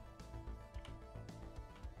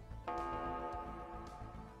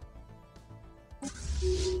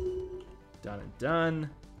 Done and done.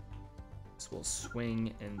 So we'll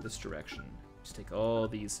swing in this direction. Just take all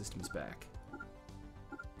these systems back.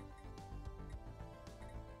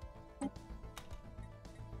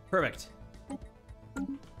 Perfect.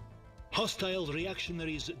 Hostile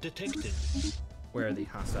reactionaries detected. Where are the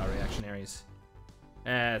hostile reactionaries?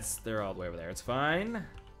 They're all the way over there. It's fine.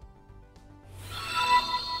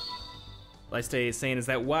 Like I stay saying, is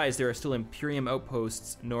that wise? There are still Imperium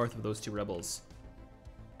outposts north of those two rebels.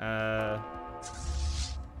 Oh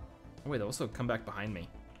wait, they'll also come back behind me.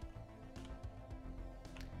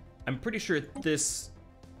 I'm pretty sure at this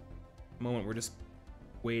moment we're just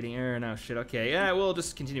waiting. No, shit, okay. Yeah, we'll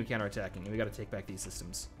just continue counterattacking. We gotta take back these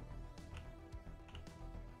systems.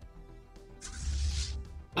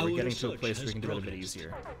 But we're getting to a place where we can do it a bit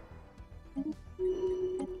easier.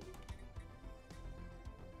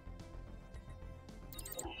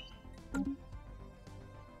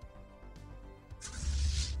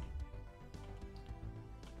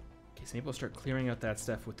 Okay, so maybe we'll start clearing out that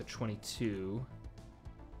stuff with the 22.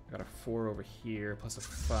 I got a 4 over here, plus a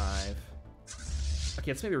 5.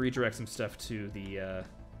 Okay, let's maybe redirect some stuff to the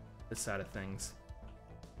this side of things.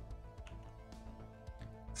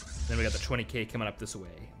 Then we got the 20k coming up this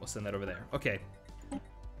way. We'll send that over there. Okay.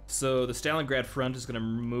 So the Stalingrad front is going to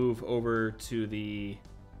move over to the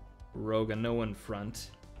Roganoan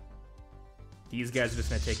front. These guys are just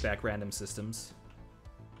going to take back random systems.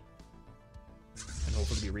 And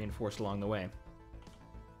hopefully be reinforced along the way.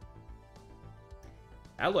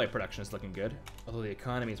 Alloy production is looking good. Although the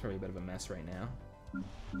economy is probably a bit of a mess right now.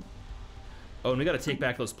 Oh, and we got to take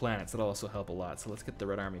back those planets. That'll also help a lot. So let's get the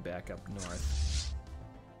Red Army back up north.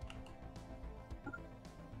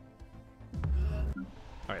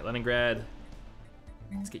 Alright, Leningrad.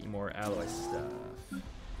 Let's get you more alloy stuff.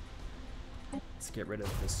 Let's get rid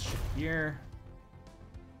of this ship here.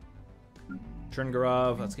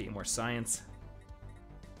 Chernigorov, let's get you more science.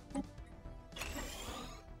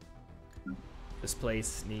 This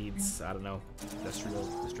place needs, I don't know, industrial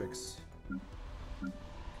districts.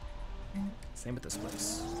 Same with this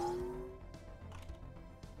place.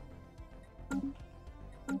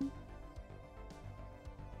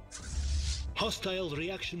 Hostile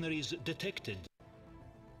reactionaries detected.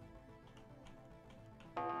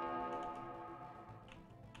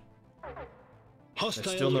 There's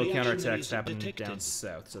still no counterattacks happening down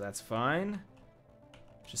south, so that's fine.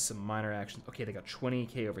 Just some minor actions. Okay, they got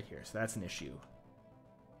 20k over here, so that's an issue.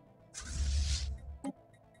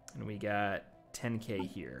 And we got 10k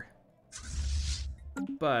here.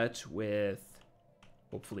 But with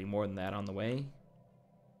hopefully more than that on the way.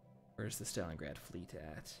 Where's the Stalingrad fleet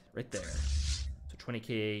at? Right there. So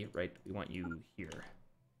 20k, right, we want you here.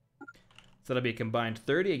 So that'll be a combined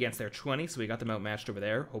 30 against their 20, so we got them outmatched over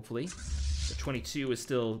there, hopefully. The 22 is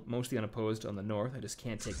still mostly unopposed on the north. I just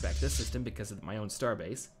can't take back this system because of my own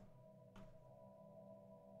starbase.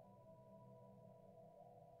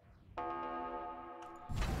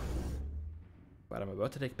 But I'm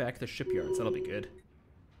about to take back the shipyards. That'll be good.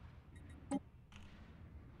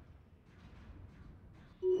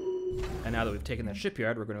 And now that we've taken that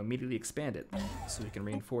shipyard, we're going to immediately expand it so we can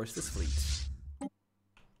reinforce this fleet.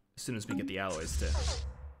 As soon as we get the alloys to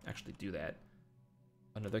actually do that.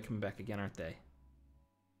 Oh no, they're coming back again, aren't they?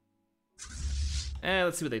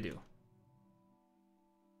 Let's see what they do.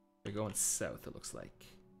 They're going south, it looks like.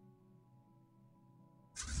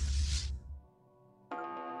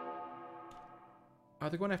 Oh,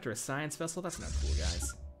 they're going after a science vessel? That's not cool,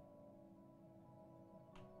 guys.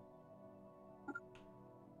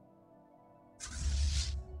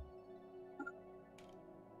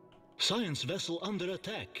 Science vessel under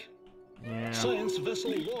attack. Yeah. Science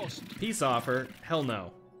vessel lost. Peace offer? Hell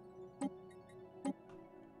no.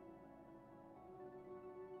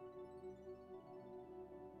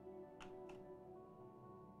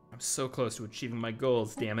 I'm so close to achieving my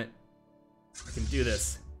goals, damn it. I can do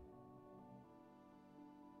this.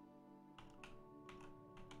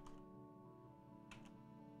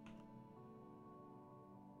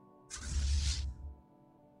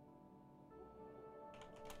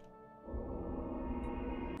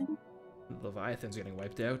 Leviathan's getting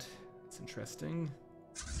wiped out. That's interesting.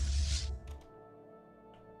 It's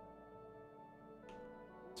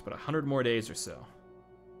about 100 more days or so.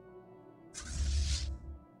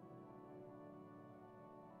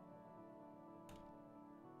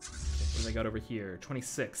 What do they got over here?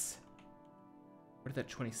 26. Where did that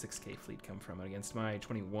 26k fleet come from? Against my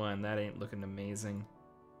 21, that ain't looking amazing.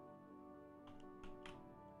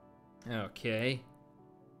 Okay.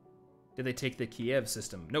 Did they take the Kiev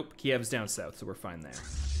system? Nope, Kiev's down south, so we're fine there.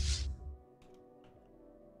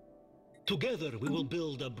 Together we will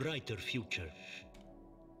build a brighter future.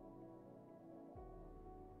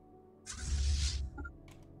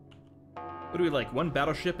 What do we like? 1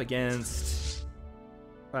 battleship against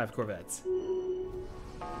 5 corvettes.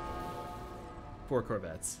 4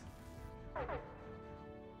 corvettes.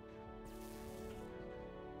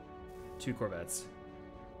 2 corvettes.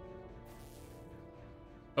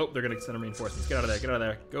 Oh, they're gonna send reinforcements. Get out of there, get out of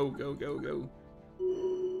there. Go, go, go, go.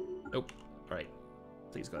 Nope. Alright.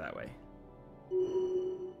 Please go that way.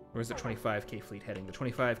 Where's the 25k fleet heading? The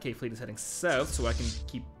 25k fleet is heading south, so I can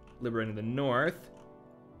keep liberating the north.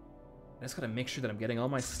 I just gotta make sure that I'm getting all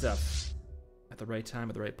my stuff at the right time,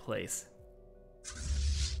 at the right place.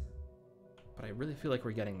 But I really feel like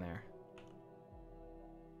we're getting there.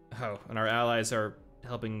 Oh, and our allies are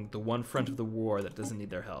helping the one front of the war that doesn't need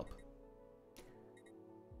their help.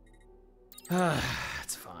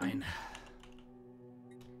 It's fine.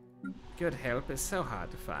 Good help is so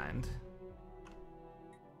hard to find.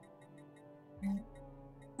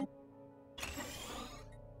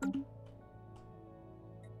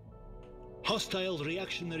 Hostile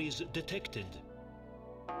reactionaries detected.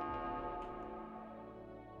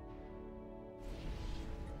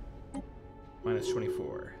 Minus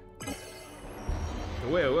 24.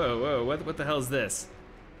 Whoa, what the hell is this?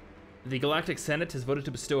 The Galactic Senate has voted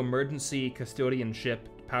to bestow emergency custodianship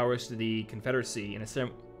powers to the Confederacy in a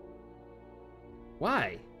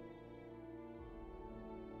Why?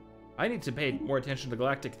 I need to pay more attention to the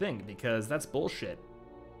Galactic thing, because that's bullshit.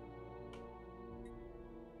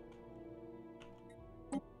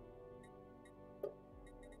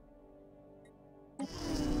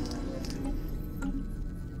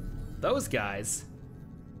 Those guys?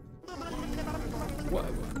 Who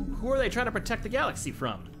are they trying to protect the galaxy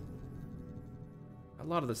from? A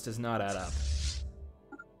lot of this does not add up.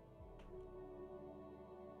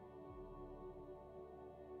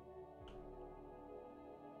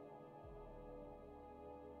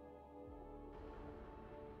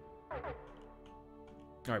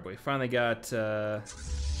 All right, but we finally got the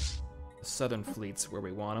southern fleets where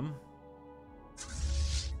we want them.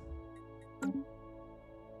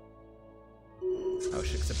 Oh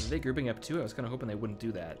shit, except are they grouping up too? I was kind of hoping they wouldn't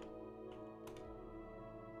do that.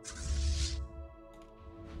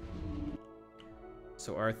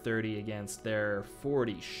 So R30 against their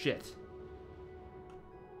 40, shit.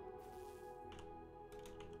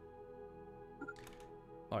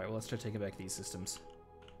 All right, well, let's start taking back these systems.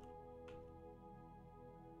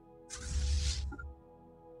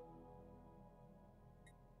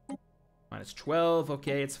 Minus 12,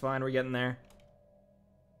 okay, it's fine, we're getting there.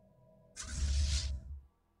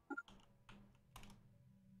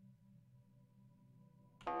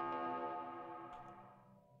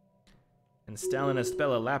 And Stalinist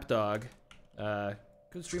Bella Lapdog,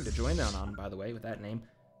 good stream to join down on, by the way, with that name.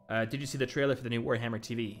 Did you see the trailer for the new Warhammer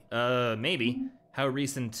TV? Maybe. How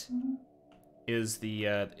recent is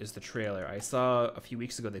the trailer? I saw a few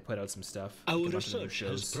weeks ago they put out some stuff. Our research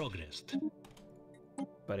has progressed.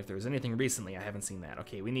 But if there was anything recently, I haven't seen that.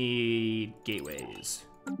 Okay, we need gateways.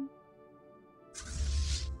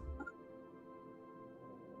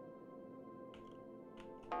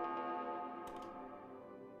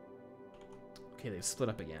 Okay, they've split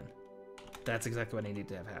up again. That's exactly what I needed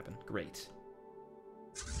to have happen. Great.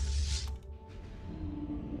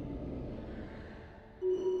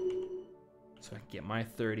 So I can get my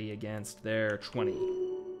 30 against their 20.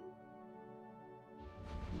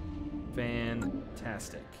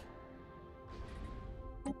 Fantastic.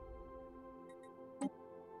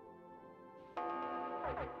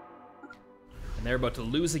 And they're about to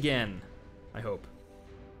lose again, I hope.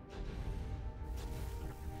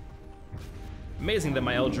 Amazing that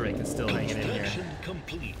my Eldrake is still hanging in here.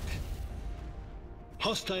 Complete.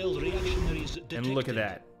 Hostile reactionaries detected. And look at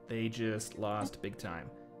that. They just lost big time.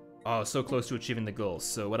 Oh, so close to achieving the goals.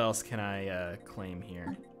 So what else can I claim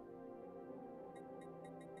here?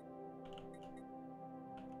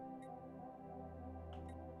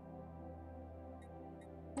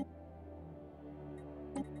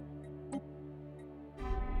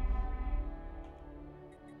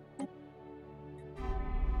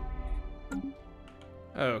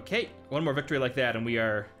 Okay, one more victory like that and we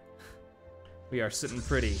are sitting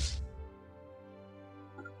pretty.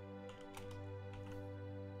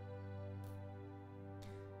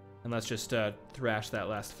 And let's just thrash that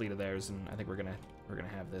last fleet of theirs, and I think we're gonna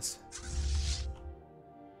have this.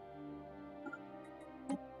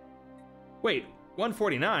 Wait,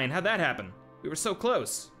 149? How'd that happen? We were so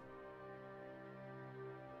close.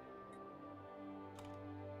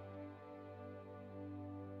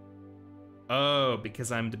 Oh,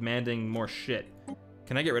 because I'm demanding more shit.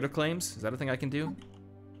 Can I get rid of claims? Is that a thing I can do?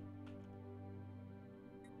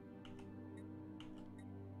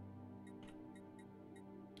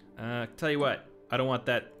 Tell you what, I don't want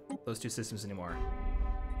those two systems anymore.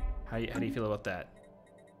 How do you feel about that?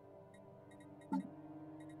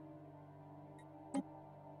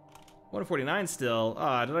 149 still.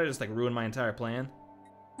 Ah, did I just like ruin my entire plan?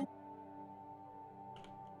 All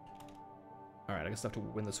right, I guess I have to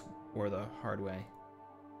win this war the hard way.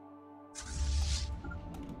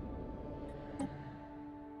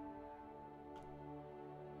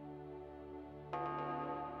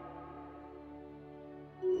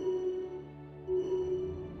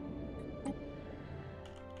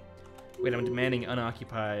 Wait, I'm demanding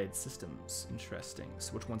unoccupied systems. Interesting.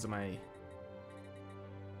 So which ones am I?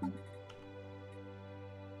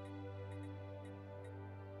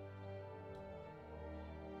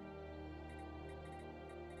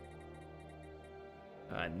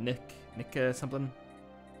 Nick something?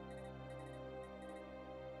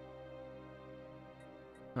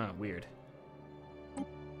 Huh, weird.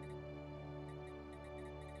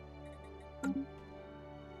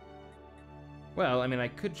 Well, I mean, I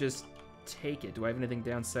could just take it. Do I have anything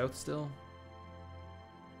down south still?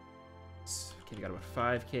 Okay, we got about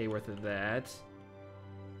 5k worth of that.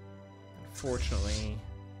 Unfortunately,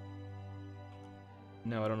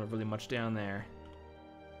 no, I don't have really much down there.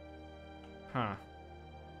 Huh.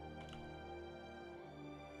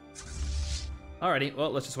 Alrighty,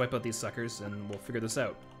 well, let's just wipe out these suckers and we'll figure this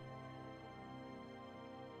out.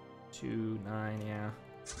 2, 9, yeah.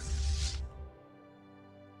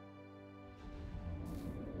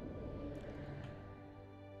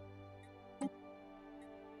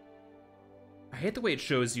 I hate the way it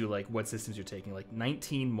shows you, like, what systems you're taking. Like,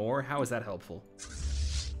 19 more? How is that helpful?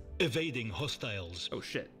 Evading hostiles. Oh,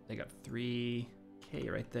 shit. They got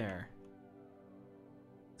 3k right there.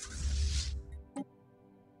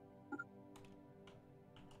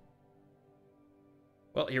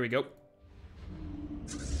 Well, here we go.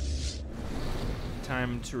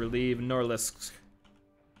 Time to relieve Norlisk.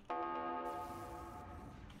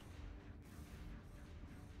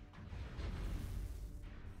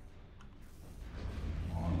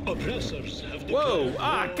 Oppressors have Whoa! declared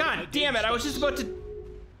Ah, war god damn it! I was just about to...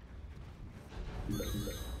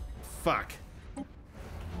 Fuck.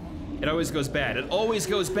 It always goes bad. It always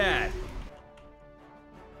goes bad.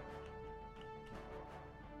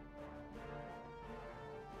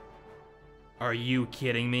 Are you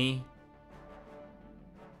kidding me?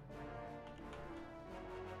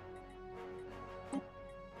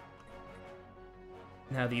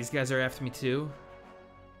 Now these guys are after me too?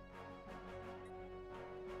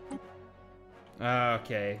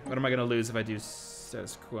 Okay, what am I gonna lose if I do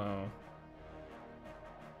status quo?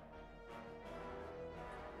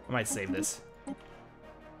 I might save this.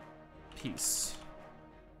 Peace.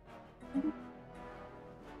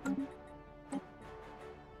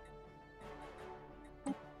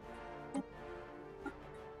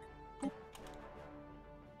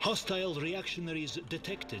 Hostile reactionaries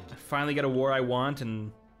detected. I finally get a war I want,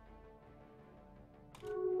 and...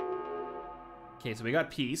 Okay, so we got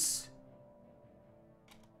peace.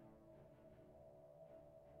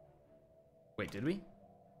 Wait, did we?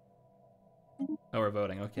 Oh, we're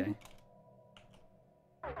voting, okay.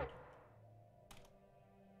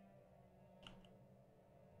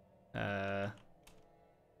 What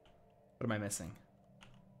am I missing?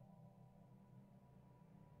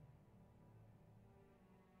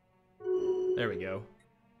 There we go.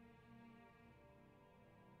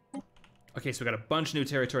 Okay, so we got a bunch of new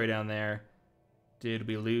territory down there. Did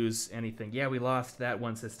we lose anything? Yeah, we lost that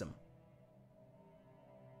one system.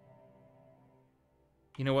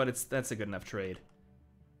 You know what? That's a good enough trade.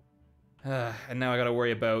 And now I gotta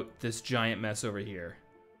worry about this giant mess over here.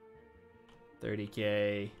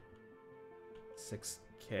 30k,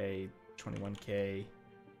 6k, 21k.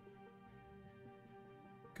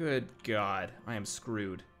 Good God, I am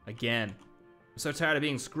screwed again. I'm so tired of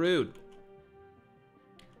being screwed.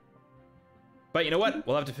 But you know what?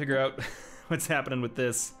 We'll have to figure out what's happening with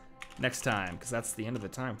this next time, because that's the end of the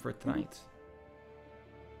time for tonight.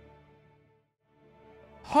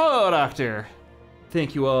 Hello, Doctor.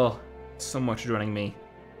 Thank you all so much for joining me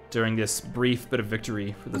during this brief bit of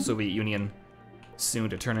victory for the Soviet Union, soon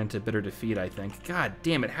to turn into bitter defeat, I think. God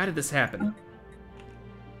damn it, how did this happen?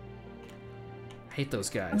 I hate those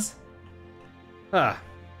guys.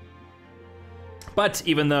 But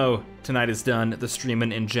even though tonight is done, the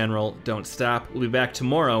streamin' in general don't stop. We'll be back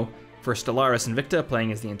tomorrow for Stellaris Invicta,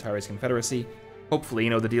 playing as the Antares Confederacy. Hopefully you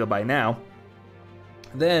know the deal by now.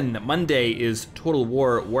 Then Monday is Total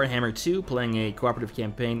War Warhammer 2, playing a cooperative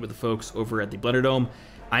campaign with the folks over at the Blunderdome.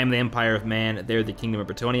 I am the Empire of Man, they're the Kingdom of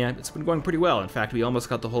Bretonia. It's been going pretty well. In fact, we almost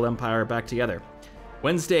got the whole Empire back together.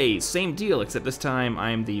 Wednesday, same deal, except this time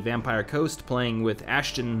I'm the Vampire Coast, playing with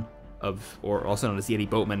Ashton or also known as Yeti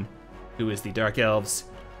Boatman, who is the Dark Elves.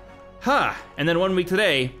 And then 1 week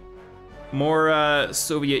today, more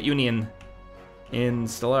Soviet Union in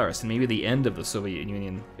Stellaris, and maybe the end of the Soviet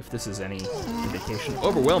Union, if this is any indication.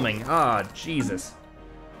 Overwhelming, Jesus.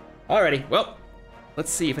 Alrighty, well,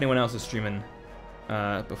 let's see if anyone else is streaming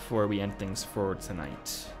before we end things for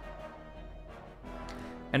tonight.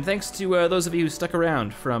 And thanks to those of you who stuck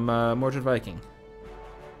around from Mordred Viking.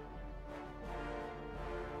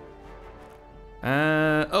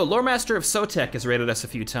 Lore Master of Sotek has raided us a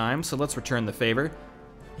few times, so let's return the favor.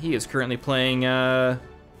 He is currently playing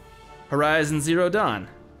Horizon Zero Dawn.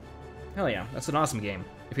 Hell yeah, that's an awesome game.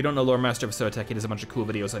 If you don't know Lore Master of Sotek, he does a bunch of cool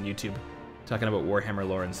videos on YouTube talking about Warhammer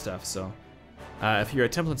lore and stuff, so if you're a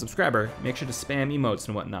Templin subscriber, make sure to spam emotes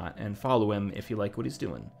and whatnot, and follow him if you like what he's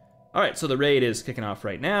doing. Alright, so the raid is kicking off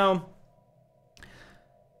right now.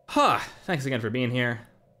 Thanks again for being here.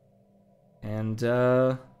 And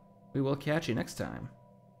we will catch you next time.